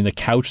 different. right? I mean, the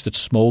couch that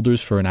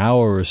smolders for an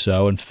hour or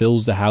so and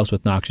fills the house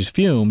with noxious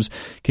fumes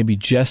can be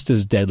just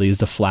as deadly as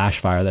the flash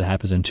fire that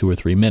happens in 2 or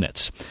 3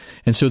 minutes.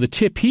 And so the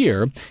tip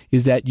here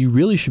is that you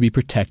really should be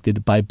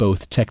protected by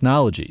both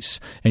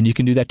technologies. And you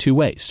can do that two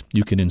ways.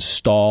 You can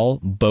install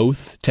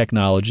both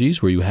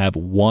technologies where you have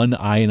one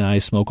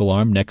ionized smoke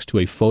alarm next to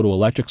a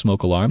photoelectric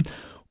smoke alarm,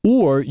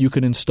 or you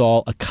can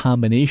install a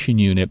combination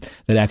unit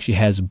that actually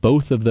has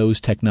both of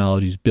those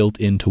technologies built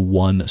into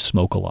one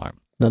smoke alarm.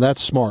 Now,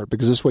 that's smart,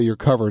 because this way you're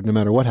covered no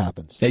matter what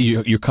happens.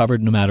 You're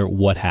covered no matter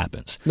what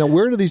happens. Now,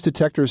 where do these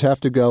detectors have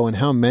to go, and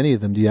how many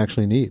of them do you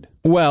actually need?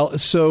 Well,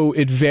 so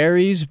it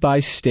varies by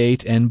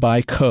state and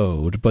by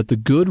code, but the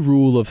good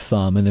rule of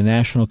thumb in the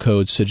national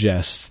code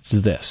suggests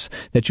this,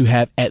 that you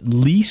have at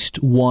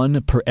least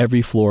one per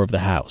every floor of the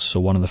house. So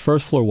one on the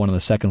first floor, one on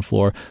the second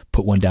floor,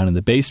 put one down in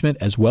the basement,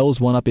 as well as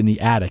one up in the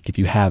attic if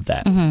you have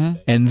that. Mm-hmm.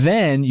 And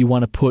then you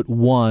want to put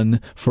one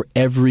for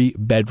every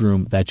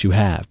bedroom that you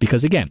have,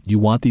 because again, you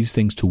want these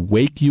things to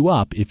wake you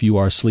up if you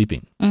are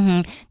sleeping.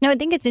 Mm-hmm. Now, I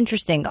think it's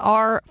interesting.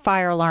 Our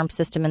fire alarm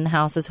system in the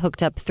house is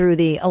hooked up through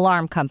the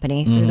alarm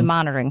company, through the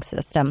monitoring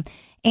system.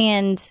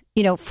 And,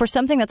 you know, for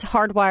something that's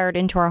hardwired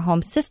into our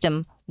home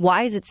system,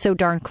 why is it so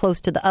darn close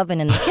to the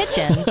oven in the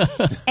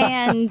kitchen?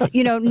 And,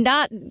 you know,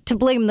 not to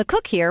blame the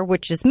cook here,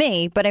 which is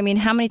me, but I mean,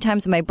 how many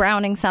times am I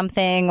browning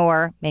something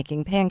or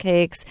making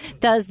pancakes?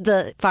 Does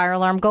the fire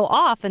alarm go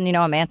off? And, you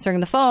know, I'm answering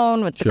the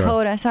phone with the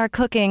code. I start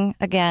cooking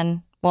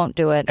again. Won't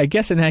do it. I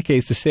guess in that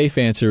case, the safe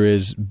answer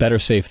is better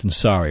safe than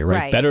sorry,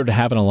 right? Better to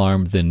have an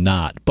alarm than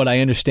not. But I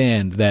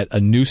understand that a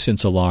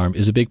nuisance alarm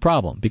is a big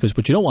problem, because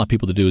what you don't want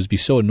people to do is be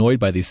so annoyed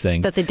by these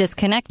things that they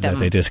disconnect them. That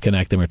they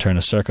disconnect them or turn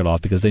a circuit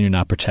off, because then you're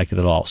not protected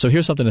at all. So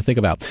here's something to think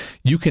about.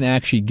 You can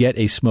actually get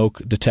a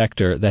smoke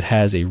detector that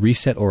has a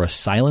reset or a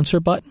silencer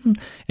button,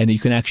 and you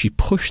can actually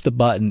push the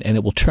button and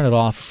it will turn it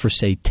off for,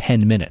 say,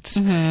 10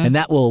 minutes. Mm-hmm. And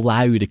that will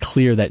allow you to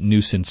clear that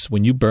nuisance.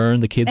 When you burn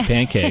the kids'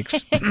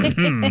 pancakes,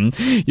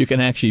 you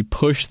can actually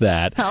push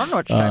that I don't know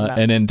what you're talking about.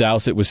 And then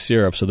douse it with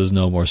syrup so there's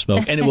no more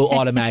smoke, and it will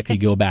automatically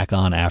go back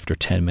on after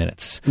 10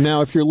 minutes. Now,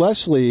 if you're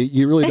Leslie,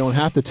 you really don't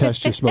have to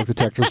test your smoke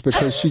detectors,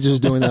 because she's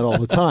just doing that all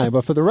the time.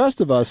 But for the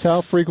rest of us,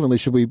 how frequently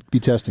should we be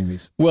testing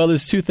these? Well,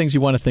 there's two things you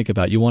want to think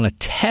about. You want to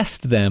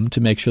test them to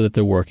make sure that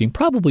they're working,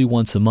 probably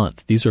once a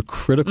month. These are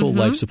critical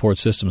life support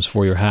systems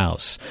for your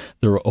house.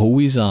 They're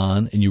always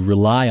on, and you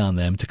rely on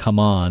them to come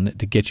on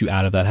to get you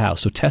out of that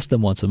house. So test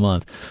them once a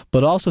month.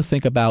 But also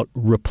think about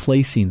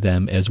replacing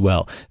them as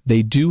well.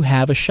 They do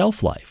have a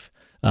shelf life.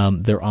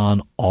 They're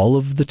on all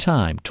of the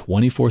time,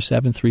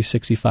 24/7,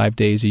 365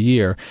 days a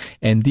year.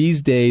 And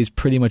these days,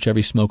 pretty much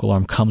every smoke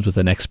alarm comes with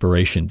an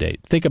expiration date.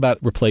 Think about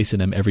replacing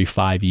them every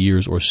 5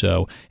 years or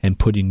so and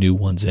putting new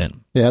ones in.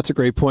 Yeah, that's a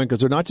great point,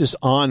 because they're not just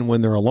on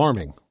when they're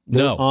alarming.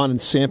 They're on and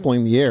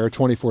sampling the air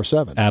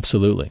 24/7.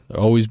 Absolutely.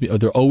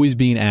 They're always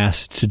being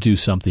asked to do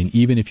something,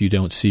 even if you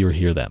don't see or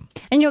hear them.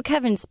 And, you know,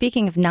 Kevin,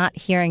 speaking of not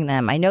hearing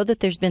them, I know that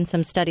there's been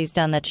some studies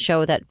done that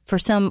show that for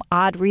some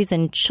odd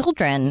reason,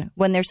 children,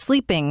 when they're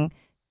sleeping,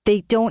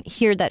 they don't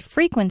hear that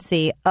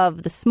frequency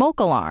of the smoke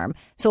alarm.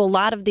 So a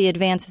lot of the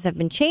advances have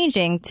been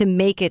changing to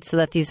make it so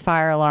that these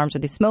fire alarms or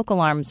these smoke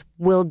alarms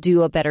will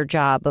do a better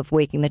job of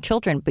waking the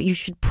children. But you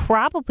should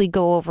probably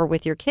go over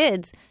with your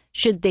kids,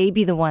 should they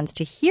be the ones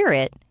to hear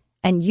it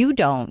and you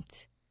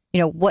don't, you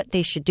know, what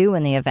they should do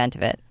in the event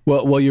of it.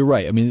 Well, you're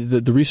right. I mean,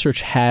 the research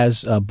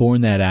has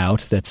borne that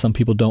out, that some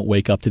people don't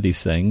wake up to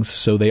these things,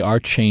 so they are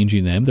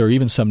changing them. There are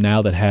even some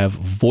now that have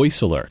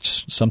voice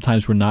alerts.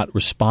 Sometimes we're not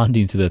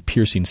responding to the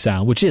piercing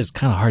sound, which is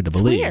kind of hard to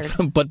believe.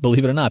 But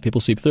believe it or not, people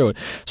sleep through it.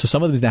 So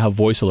some of them now have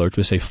voice alerts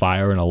which say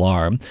fire and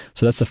alarm.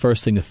 So that's the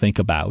first thing to think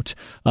about.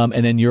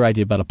 And then your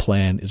idea about a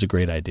plan is a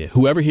great idea.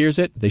 Whoever hears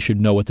it, they should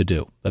know what to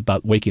do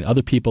about waking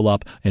other people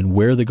up and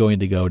where they're going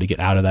to go to get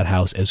out of that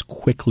house as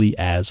quickly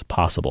as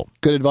possible.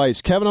 Good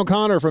advice. Kevin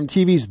O'Connor from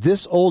TV's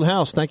This Old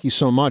House, thank you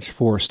so much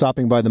for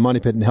stopping by the Money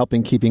Pit and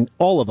helping keeping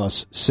all of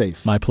us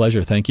safe. My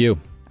pleasure. Thank you.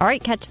 All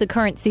right, catch the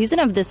current season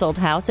of This Old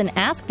House and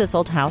Ask This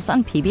Old House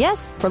on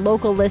PBS. For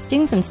local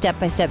listings and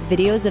step-by-step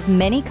videos of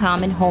many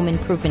common home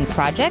improvement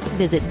projects,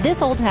 visit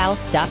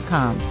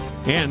thisoldhouse.com.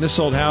 And This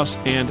Old House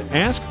and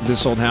Ask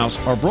This Old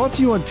House are brought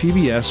to you on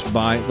PBS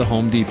by The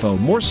Home Depot.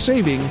 More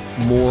saving,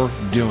 more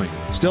doing.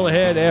 Still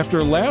ahead,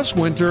 after last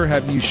winter,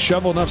 have you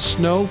shoveled enough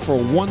snow for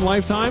one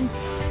lifetime?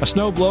 A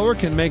snowblower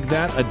can make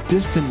that a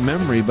distant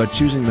memory, but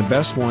choosing the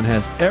best one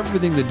has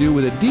everything to do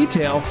with a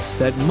detail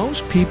that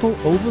most people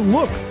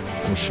overlook.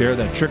 We'll share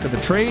that trick of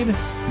the trade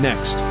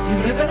next. You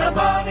live in a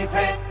money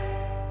pit.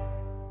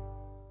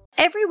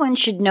 Everyone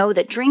should know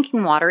that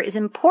drinking water is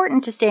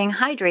important to staying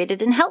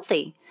hydrated and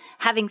healthy.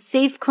 Having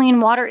safe, clean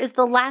water is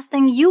the last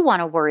thing you want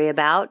to worry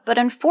about, but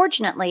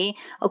unfortunately,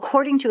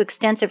 according to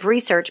extensive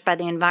research by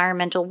the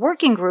Environmental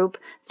Working Group,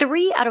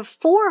 3 out of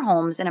 4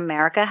 homes in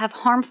America have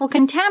harmful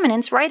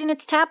contaminants right in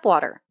its tap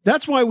water.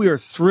 That's why we are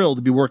thrilled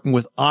to be working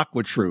with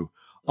AquaTrue.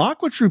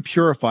 AquaTrue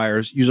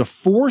purifiers use a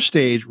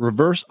 4-stage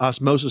reverse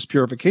osmosis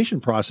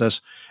purification process,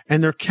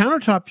 and their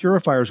countertop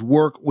purifiers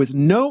work with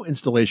no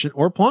installation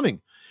or plumbing.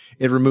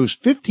 It removes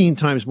 15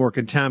 times more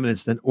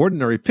contaminants than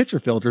ordinary pitcher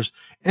filters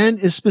and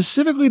is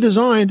specifically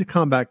designed to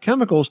combat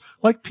chemicals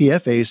like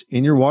PFAS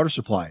in your water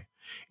supply.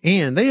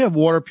 And they have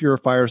water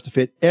purifiers to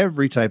fit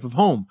every type of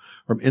home,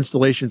 from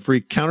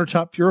installation-free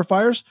countertop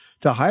purifiers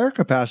to higher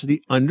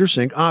capacity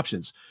under-sink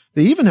options.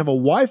 They even have a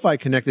Wi-Fi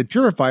connected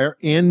purifier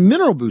and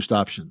mineral boost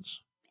options.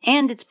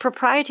 And its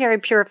proprietary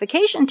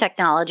purification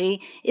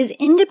technology is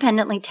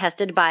independently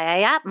tested by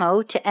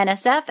IAPMO to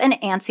NSF and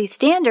ANSI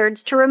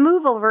standards to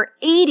remove over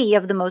 80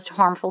 of the most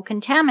harmful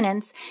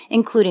contaminants,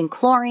 including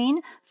chlorine,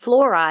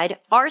 fluoride,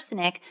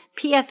 arsenic,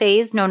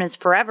 PFAS known as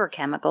forever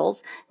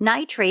chemicals,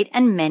 nitrate,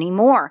 and many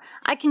more.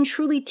 I can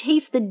truly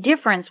taste the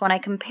difference when I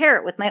compare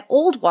it with my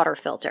old water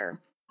filter.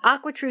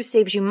 AquaTrue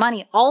saves you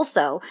money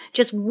also.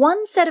 Just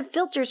one set of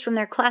filters from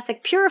their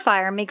classic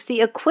purifier makes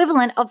the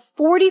equivalent of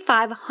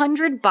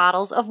 4,500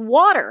 bottles of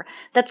water.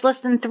 That's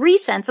less than 3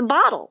 cents a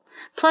bottle.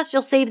 Plus,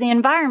 you'll save the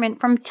environment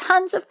from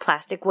tons of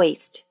plastic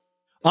waste.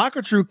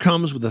 AquaTrue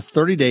comes with a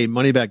 30-day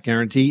money-back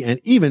guarantee and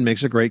even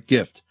makes a great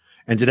gift.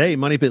 And today,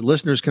 Money Pit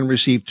listeners can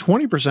receive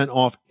 20%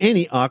 off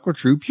any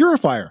AquaTrue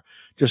purifier.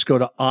 Just go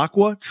to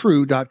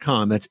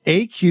AquaTrue.com. That's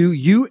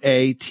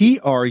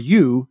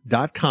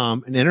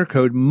AQUATRU.com and enter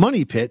code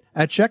MONEYPIT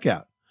at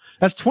checkout.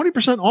 That's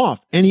 20% off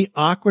any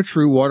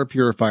AquaTrue water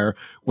purifier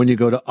when you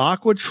go to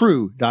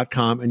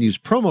AquaTrue.com and use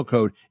promo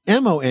code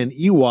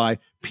MONEYPIT.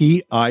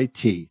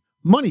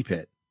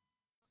 MONEYPIT.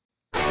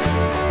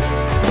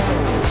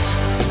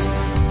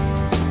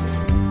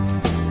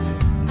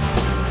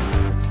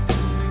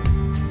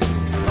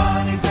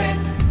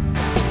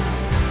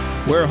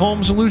 Where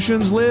home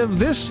solutions live,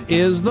 this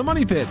is the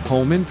Money Pit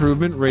Home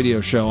Improvement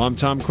Radio Show. I'm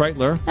Tom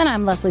Kreitler. And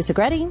I'm Leslie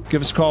Segretti.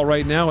 Give us a call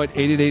right now at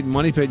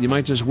 888-MONEY-PIT. You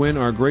might just win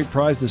our great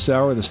prize this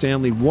hour, the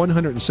Stanley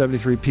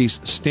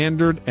 173-piece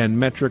Standard and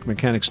Metric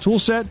Mechanics Tool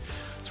Set.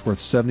 It's worth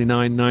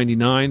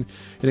 $79.99.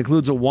 It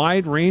includes a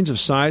wide range of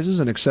sizes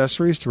and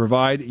accessories to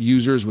provide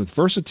users with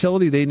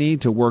versatility they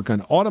need to work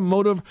on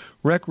automotive,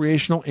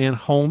 recreational, and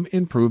home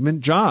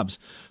improvement jobs.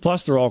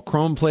 Plus, they're all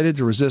chrome-plated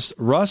to resist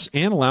rust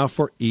and allow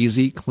for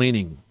easy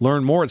cleaning.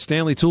 Learn more at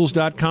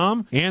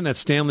StanleyTools.com, and that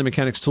Stanley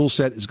Mechanics Tool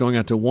Set is going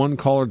out to one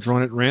caller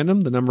drawn at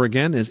random. The number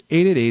again is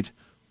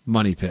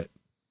 888-MONEY-PIT.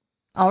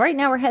 All right,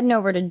 now we're heading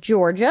over to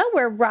Georgia,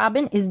 where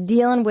Robin is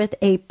dealing with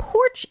a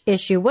porch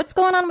issue. What's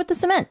going on with the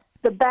cement?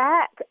 The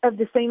back of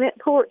the cement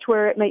porch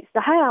where it meets the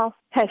house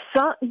has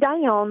sunk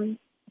down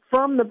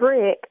from the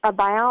brick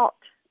about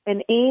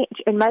an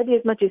inch and maybe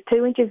as much as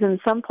 2 inches in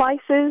some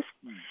places.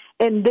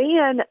 And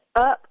then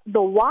up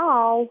the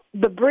wall,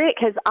 the brick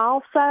has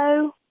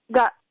also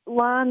got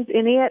lines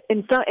in it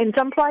in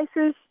some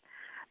places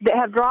that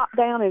have dropped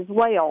down as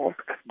well.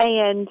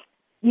 And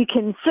you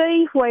can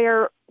see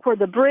where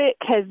the brick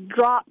has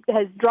dropped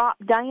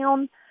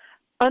down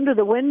under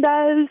the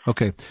windows.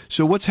 Okay,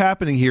 so what's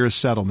happening here is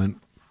settlement.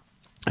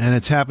 And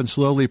it's happened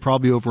slowly,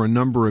 probably over a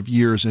number of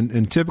years.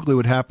 And typically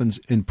what happens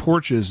in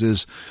porches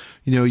is,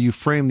 you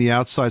frame the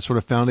outside sort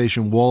of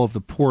foundation wall of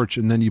the porch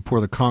and then you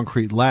pour the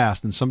concrete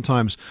last. And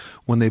sometimes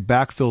when they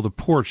backfill the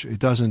porch, it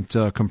doesn't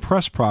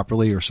compress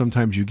properly, or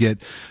sometimes you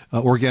get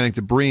organic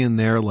debris in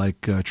there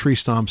like tree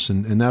stumps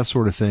and that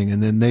sort of thing.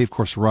 And then they, of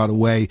course, rot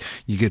away.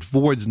 You get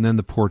voids and then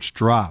the porch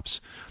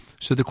drops.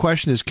 So the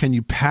question is, can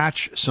you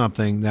patch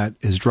something that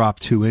is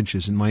dropped 2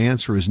 inches? And my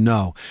answer is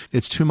no.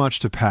 It's too much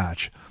to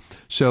patch.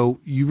 So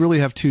you really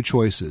have two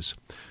choices.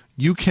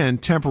 You can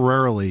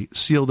temporarily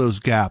seal those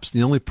gaps.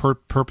 The only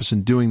purpose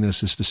in doing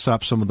this is to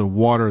stop some of the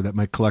water that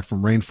might collect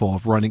from rainfall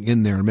from running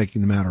in there and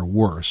making the matter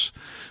worse.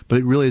 But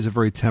it really is a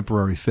very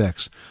temporary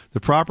fix.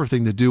 The proper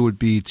thing to do would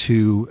be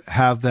to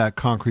have that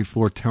concrete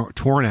floor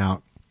torn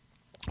out.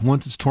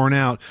 Once it's torn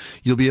out,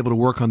 you'll be able to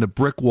work on the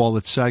brick wall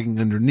that's sagging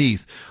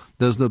underneath.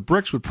 The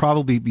bricks would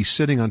probably be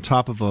sitting on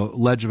top of a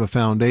ledge of a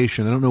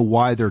foundation. I don't know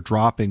why they're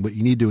dropping, but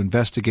you need to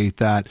investigate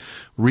that,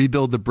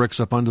 rebuild the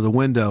bricks up under the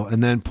window,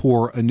 and then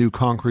pour a new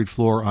concrete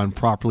floor on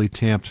properly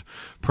tamped,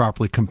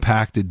 properly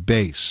compacted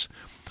base.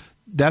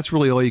 That's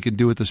really all you can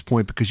do at this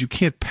point because you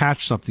can't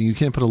patch something. You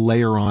can't put a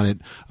layer on it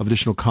of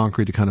additional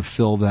concrete to kind of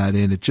fill that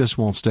in. It just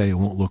won't stay. It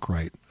won't look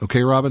right.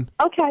 Okay, Robin?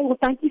 Okay. Well,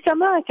 thank you so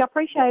much. I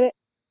appreciate it.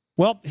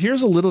 Well,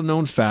 here's a little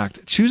known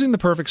fact. Choosing the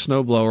perfect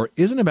snowblower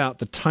isn't about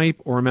the type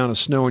or amount of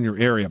snow in your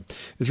area.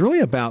 It's really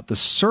about the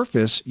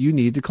surface you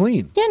need to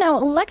clean.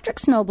 Electric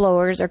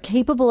snowblowers are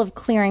capable of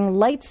clearing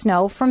light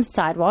snow from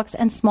sidewalks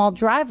and small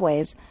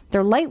driveways.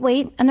 They're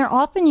lightweight, and they're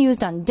often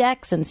used on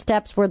decks and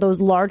steps where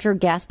those larger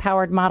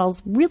gas-powered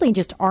models really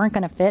just aren't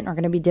going to fit and are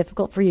going to be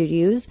difficult for you to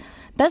use.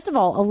 Best of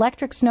all,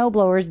 electric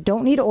snowblowers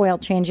don't need oil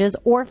changes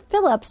or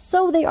fill-ups,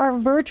 so they are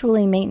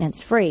virtually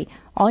maintenance-free.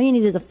 All you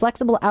need is a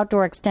flexible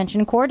outdoor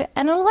extension cord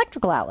and an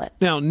electrical outlet.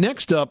 Now,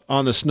 next up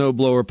on the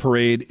snowblower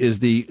parade is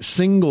the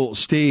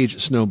single-stage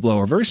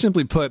snowblower. Very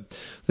simply put,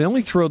 they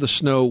only throw the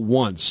snow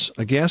once.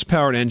 A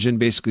gas-powered engine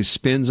basically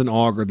spins an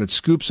auger that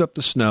scoops up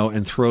the snow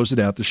and throws it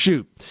out the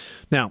chute.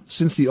 Now,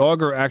 since the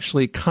auger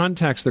actually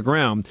contacts the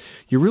ground,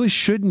 you really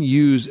shouldn't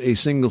use a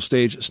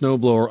single-stage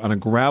snowblower on a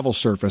gravel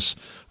surface,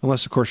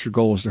 unless, of course, your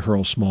goal is to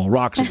hurl small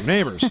rocks at your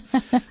neighbors.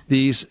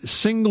 These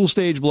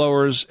single-stage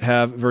blowers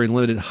have very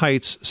limited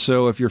heights,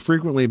 so if you're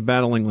frequently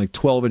battling like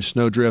 12-inch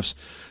snow drifts,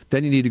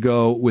 then you need to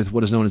go with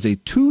what is known as a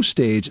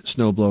two-stage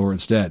snowblower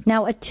instead.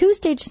 Now, a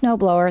two-stage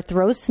snowblower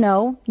throws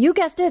snow, you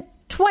guessed it,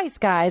 twice,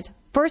 guys.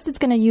 First, it's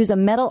going to use a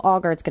metal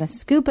auger. It's going to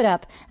scoop it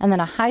up, and then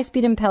a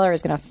high-speed impeller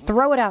is going to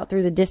throw it out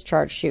through the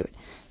discharge chute.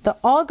 The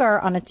auger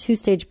on a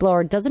two-stage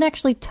blower doesn't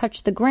actually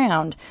touch the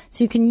ground,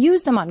 so you can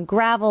use them on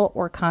gravel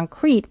or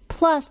concrete.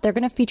 Plus, they're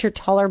going to feature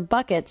taller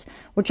buckets,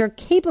 which are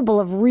capable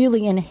of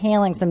really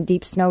inhaling some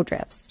deep snow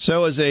drifts.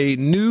 So as a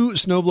new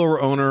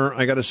snowblower owner,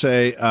 I got to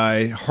say,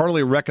 I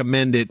heartily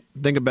recommend it.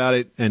 Think about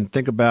it and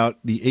think about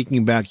the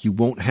aching back you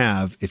won't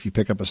have if you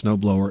pick up a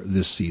snowblower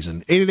this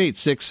season.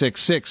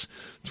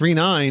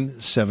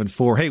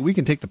 888-666-3974. Hey, we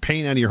can take the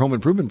pain out of your home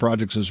improvement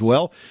projects as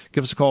well.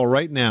 Give us a call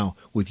right now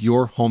with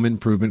your home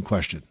improvement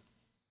question.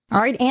 All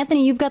right,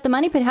 Anthony, you've got the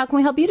money pit. How can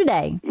we help you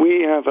today?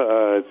 We have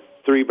a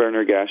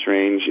 3-burner gas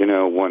range,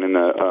 one in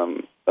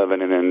the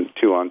oven and then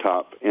 2 on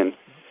top. And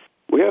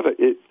we have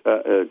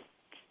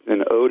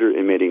an odor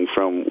emitting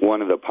from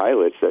one of the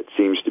pilots that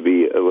seems to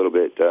be a little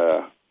bit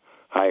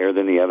higher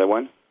than the other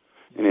one.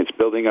 And it's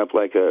building up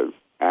like a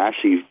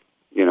ashy,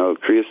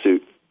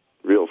 creosote,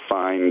 real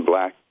fine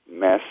black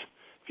mess.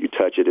 If you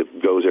touch it,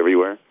 it goes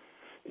everywhere.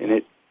 And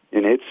it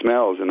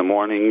smells in the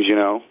mornings,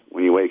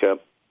 when you wake up.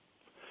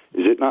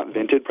 Is it not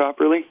vented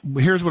properly?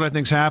 Here's what I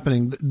think's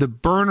happening. The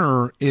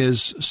burner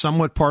is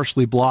somewhat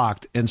partially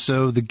blocked, and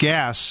so the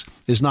gas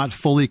is not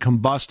fully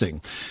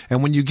combusting.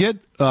 And when you get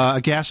a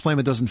gas flame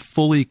that doesn't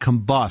fully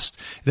combust,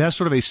 it has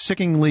sort of a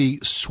sickeningly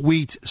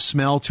sweet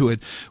smell to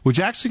it, which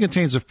actually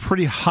contains a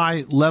pretty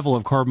high level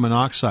of carbon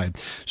monoxide.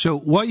 So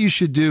what you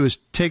should do is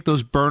take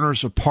those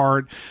burners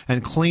apart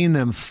and clean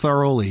them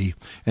thoroughly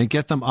and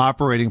get them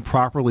operating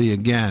properly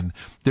again.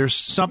 There's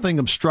something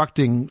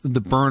obstructing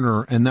the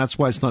burner, and that's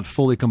why it's not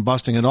fully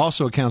combusting. It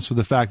also accounts for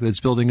the fact that it's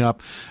building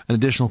up an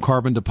additional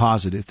carbon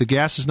deposit. If the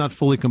gas is not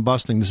fully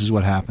combusting, this is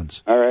what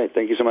happens. All right.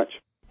 Thank you so much.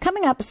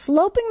 Coming up,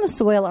 sloping the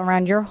soil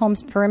around your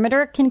home's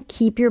perimeter can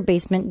keep your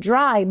basement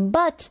dry,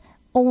 but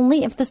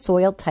only if the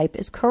soil type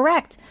is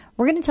correct.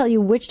 We're going to tell you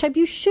which type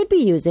you should be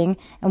using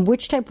and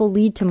which type will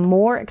lead to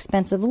more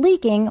expensive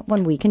leaking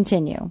when we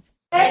continue.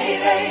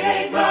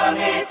 888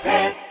 Money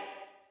Pit.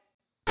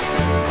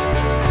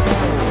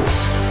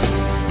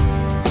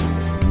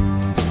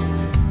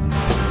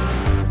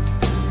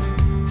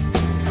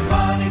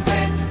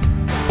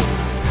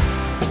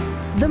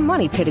 The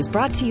Money Pit is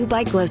brought to you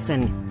by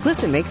Glisten.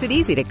 Glisten makes it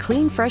easy to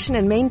clean, freshen,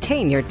 and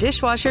maintain your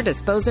dishwasher,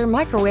 disposer,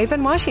 microwave,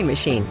 and washing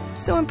machine.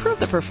 So improve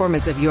the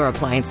performance of your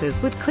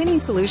appliances with cleaning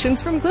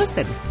solutions from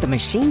Glisten, the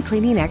machine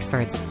cleaning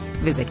experts.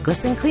 Visit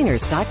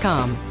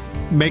GlistenCleaners.com.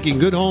 Making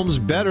good homes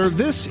better.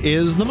 This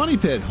is the Money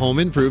Pit Home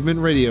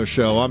Improvement Radio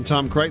Show. I'm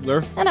Tom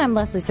Kreitler. And I'm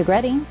Leslie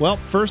Segretti. Well,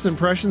 first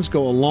impressions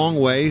go a long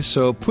way,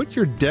 so put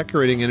your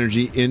decorating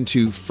energy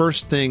into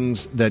first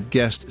things that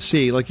guests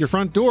see, like your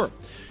front door.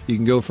 You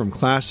can go from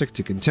classic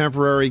to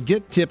contemporary.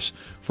 Get tips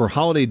for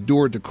holiday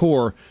door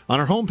decor on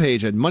our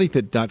homepage at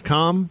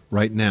moneypit.com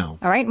right now.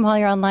 All right, and while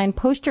you're online,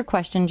 post your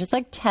question just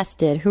like Tess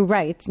did, who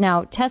writes,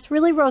 now, Tess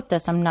really wrote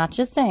this. I'm not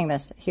just saying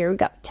this. Here we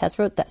go. Tess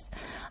wrote this.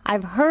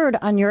 I've heard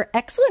on your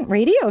excellent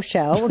radio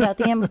show about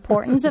the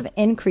importance of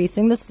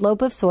increasing the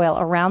slope of soil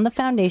around the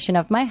foundation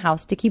of my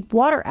house to keep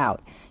water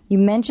out. You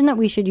mentioned that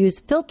we should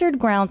use filtered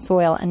ground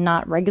soil and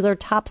not regular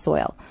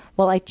topsoil.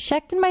 Well, I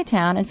checked in my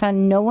town and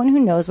found no one who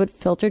knows what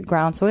filtered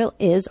ground soil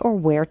is or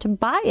where to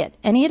buy it.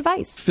 Any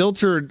advice?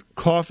 Filtered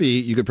coffee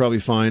you could probably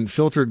find.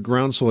 Filtered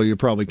ground soil you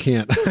probably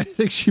can't. I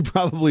think she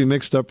probably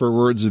mixed up her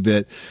words a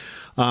bit.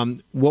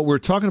 What we're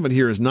talking about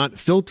here is not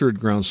filtered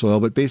ground soil,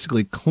 but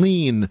basically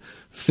clean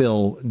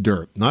fill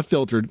dirt. Not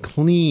filtered,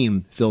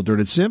 clean fill dirt.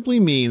 It simply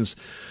means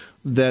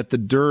that the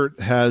dirt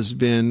has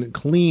been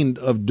cleaned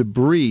of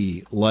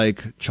debris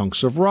like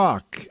chunks of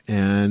rock,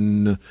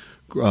 and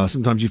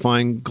sometimes you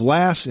find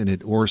glass in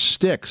it or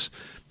sticks.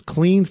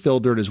 Clean fill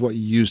dirt is what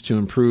you use to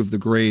improve the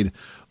grade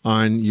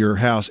on your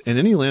house, and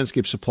any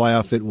landscape supply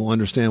outfit will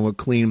understand what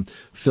clean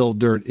fill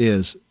dirt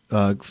is.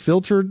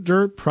 Filtered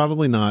dirt,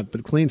 probably not,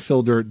 but clean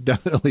fill dirt,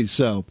 definitely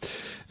so.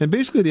 And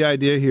basically the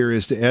idea here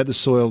is to add the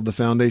soil to the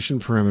foundation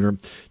perimeter,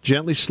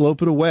 gently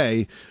slope it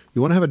away. You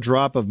want to have a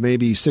drop of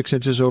maybe 6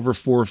 inches over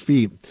 4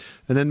 feet.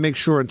 And then make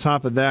sure on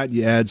top of that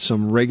you add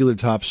some regular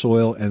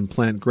topsoil and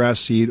plant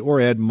grass seed,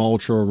 or add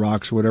mulch or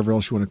rocks or whatever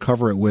else you want to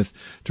cover it with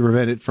to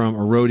prevent it from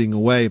eroding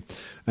away.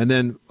 And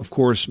then, of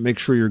course, make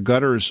sure your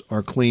gutters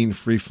are clean,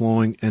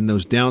 free-flowing, and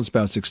those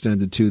downspouts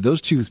extended too.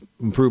 Those two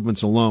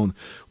improvements alone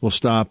will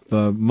stop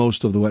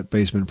most of the wet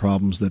basement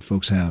problems that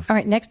folks have. All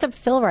right, next up,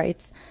 Phil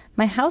writes,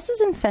 my house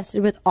is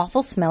infested with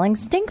awful-smelling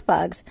stink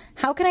bugs.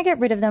 How can I get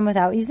rid of them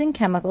without using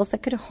chemicals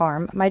that could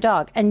harm my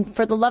dog? And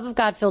for the love of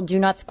God, Phil, do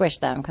not squish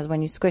them, because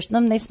when you squish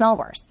them, they smell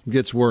worse. It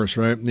gets worse,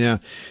 right? Yeah.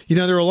 You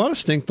know, there are a lot of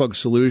stink bug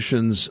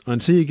solutions.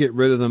 Until you get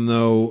rid of them,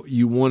 though,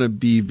 you want to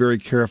be very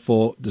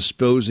careful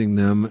disposing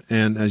them.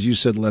 And as you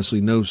said,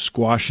 Leslie, no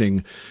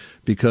squashing,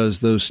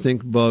 because those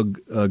stink bug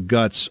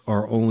guts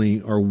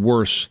are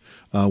worse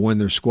when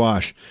they're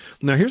squashed.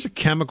 Now, here's a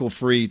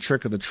chemical-free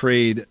trick of the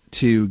trade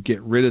to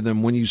get rid of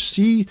them. When you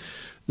see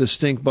the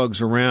stink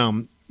bugs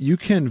around, you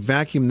can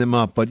vacuum them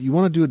up, but you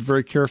want to do it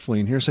very carefully,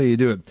 and here's how you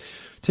do it.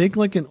 Take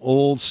like an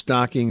old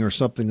stocking or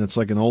something that's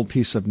like an old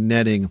piece of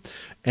netting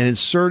and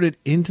insert it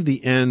into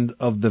the end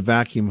of the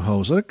vacuum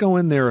hose. Let it go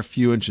in there a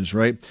few inches,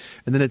 right?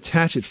 And then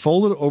attach it,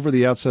 fold it over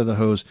the outside of the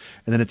hose,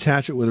 and then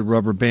attach it with a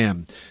rubber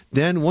band.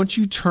 Then once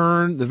you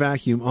turn the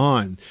vacuum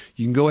on,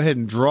 you can go ahead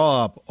and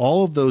draw up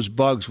all of those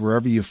bugs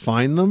wherever you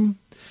find them,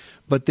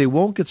 but they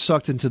won't get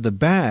sucked into the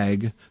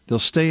bag. They'll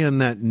stay in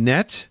that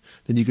net.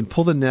 Then you can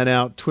pull the net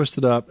out, twist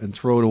it up, and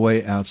throw it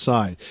away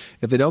outside.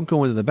 If they don't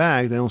go into the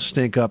bag, they don't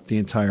stink up the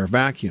entire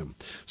vacuum.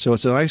 So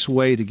it's a nice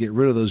way to get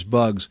rid of those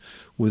bugs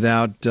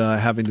without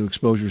having to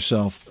expose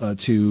yourself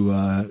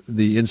to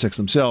the insects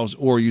themselves,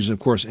 or using, of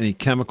course, any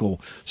chemical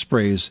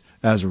sprays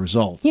as a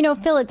result. You know,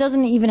 Phil, it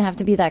doesn't even have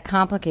to be that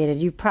complicated.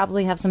 You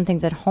probably have some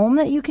things at home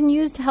that you can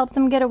use to help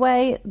them get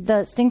away.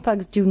 The stink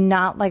bugs do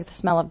not like the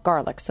smell of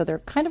garlic, so they're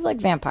kind of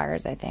like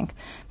vampires, I think.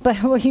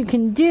 But what you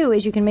can do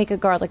is you can make a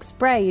garlic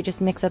spray. You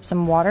just mix up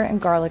some water and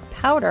garlic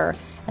powder,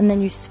 and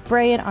then you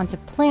spray it onto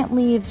plant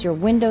leaves, your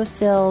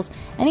windowsills,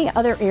 any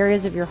other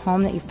areas of your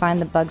home that you find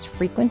the bugs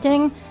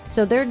frequenting.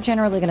 So they're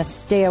generally going to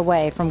stay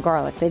away from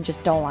garlic. They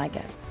just don't like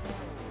it.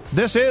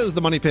 This is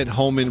the Money Pit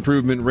Home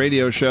Improvement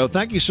Radio Show.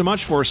 Thank you so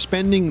much for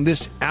spending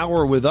this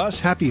hour with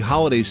us. Happy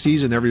holiday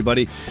season,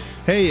 everybody.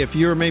 Hey, if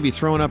you're maybe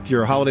throwing up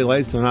your holiday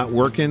lights, they're not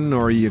working,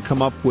 or you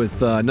come up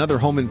with another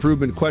home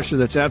improvement question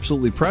that's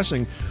absolutely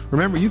pressing,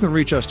 remember, you can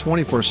reach us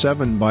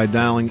 24/7 by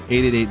dialing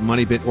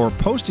 888-MONEY-PIT or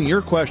posting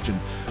your question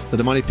to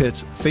the Money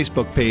Pit's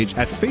Facebook page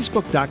at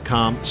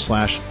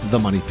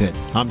facebook.com/themoneypit.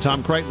 I'm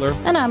Tom Kreitler.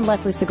 And I'm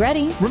Leslie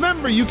Segretti.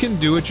 Remember, you can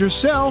do it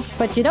yourself,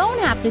 but you don't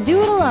have to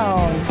do it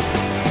alone.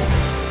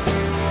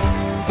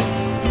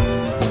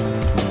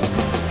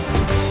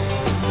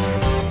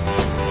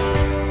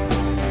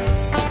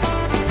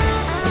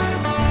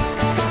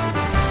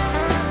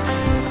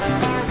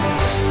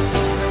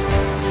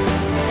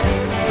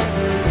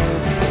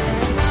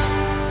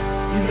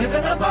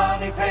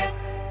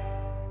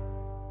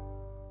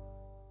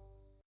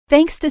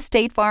 Thanks to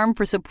State Farm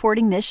for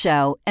supporting this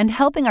show and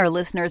helping our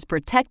listeners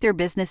protect their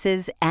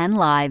businesses and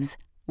lives.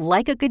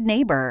 Like a good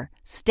neighbor,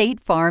 State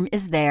Farm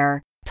is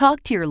there.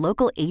 Talk to your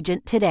local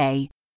agent today.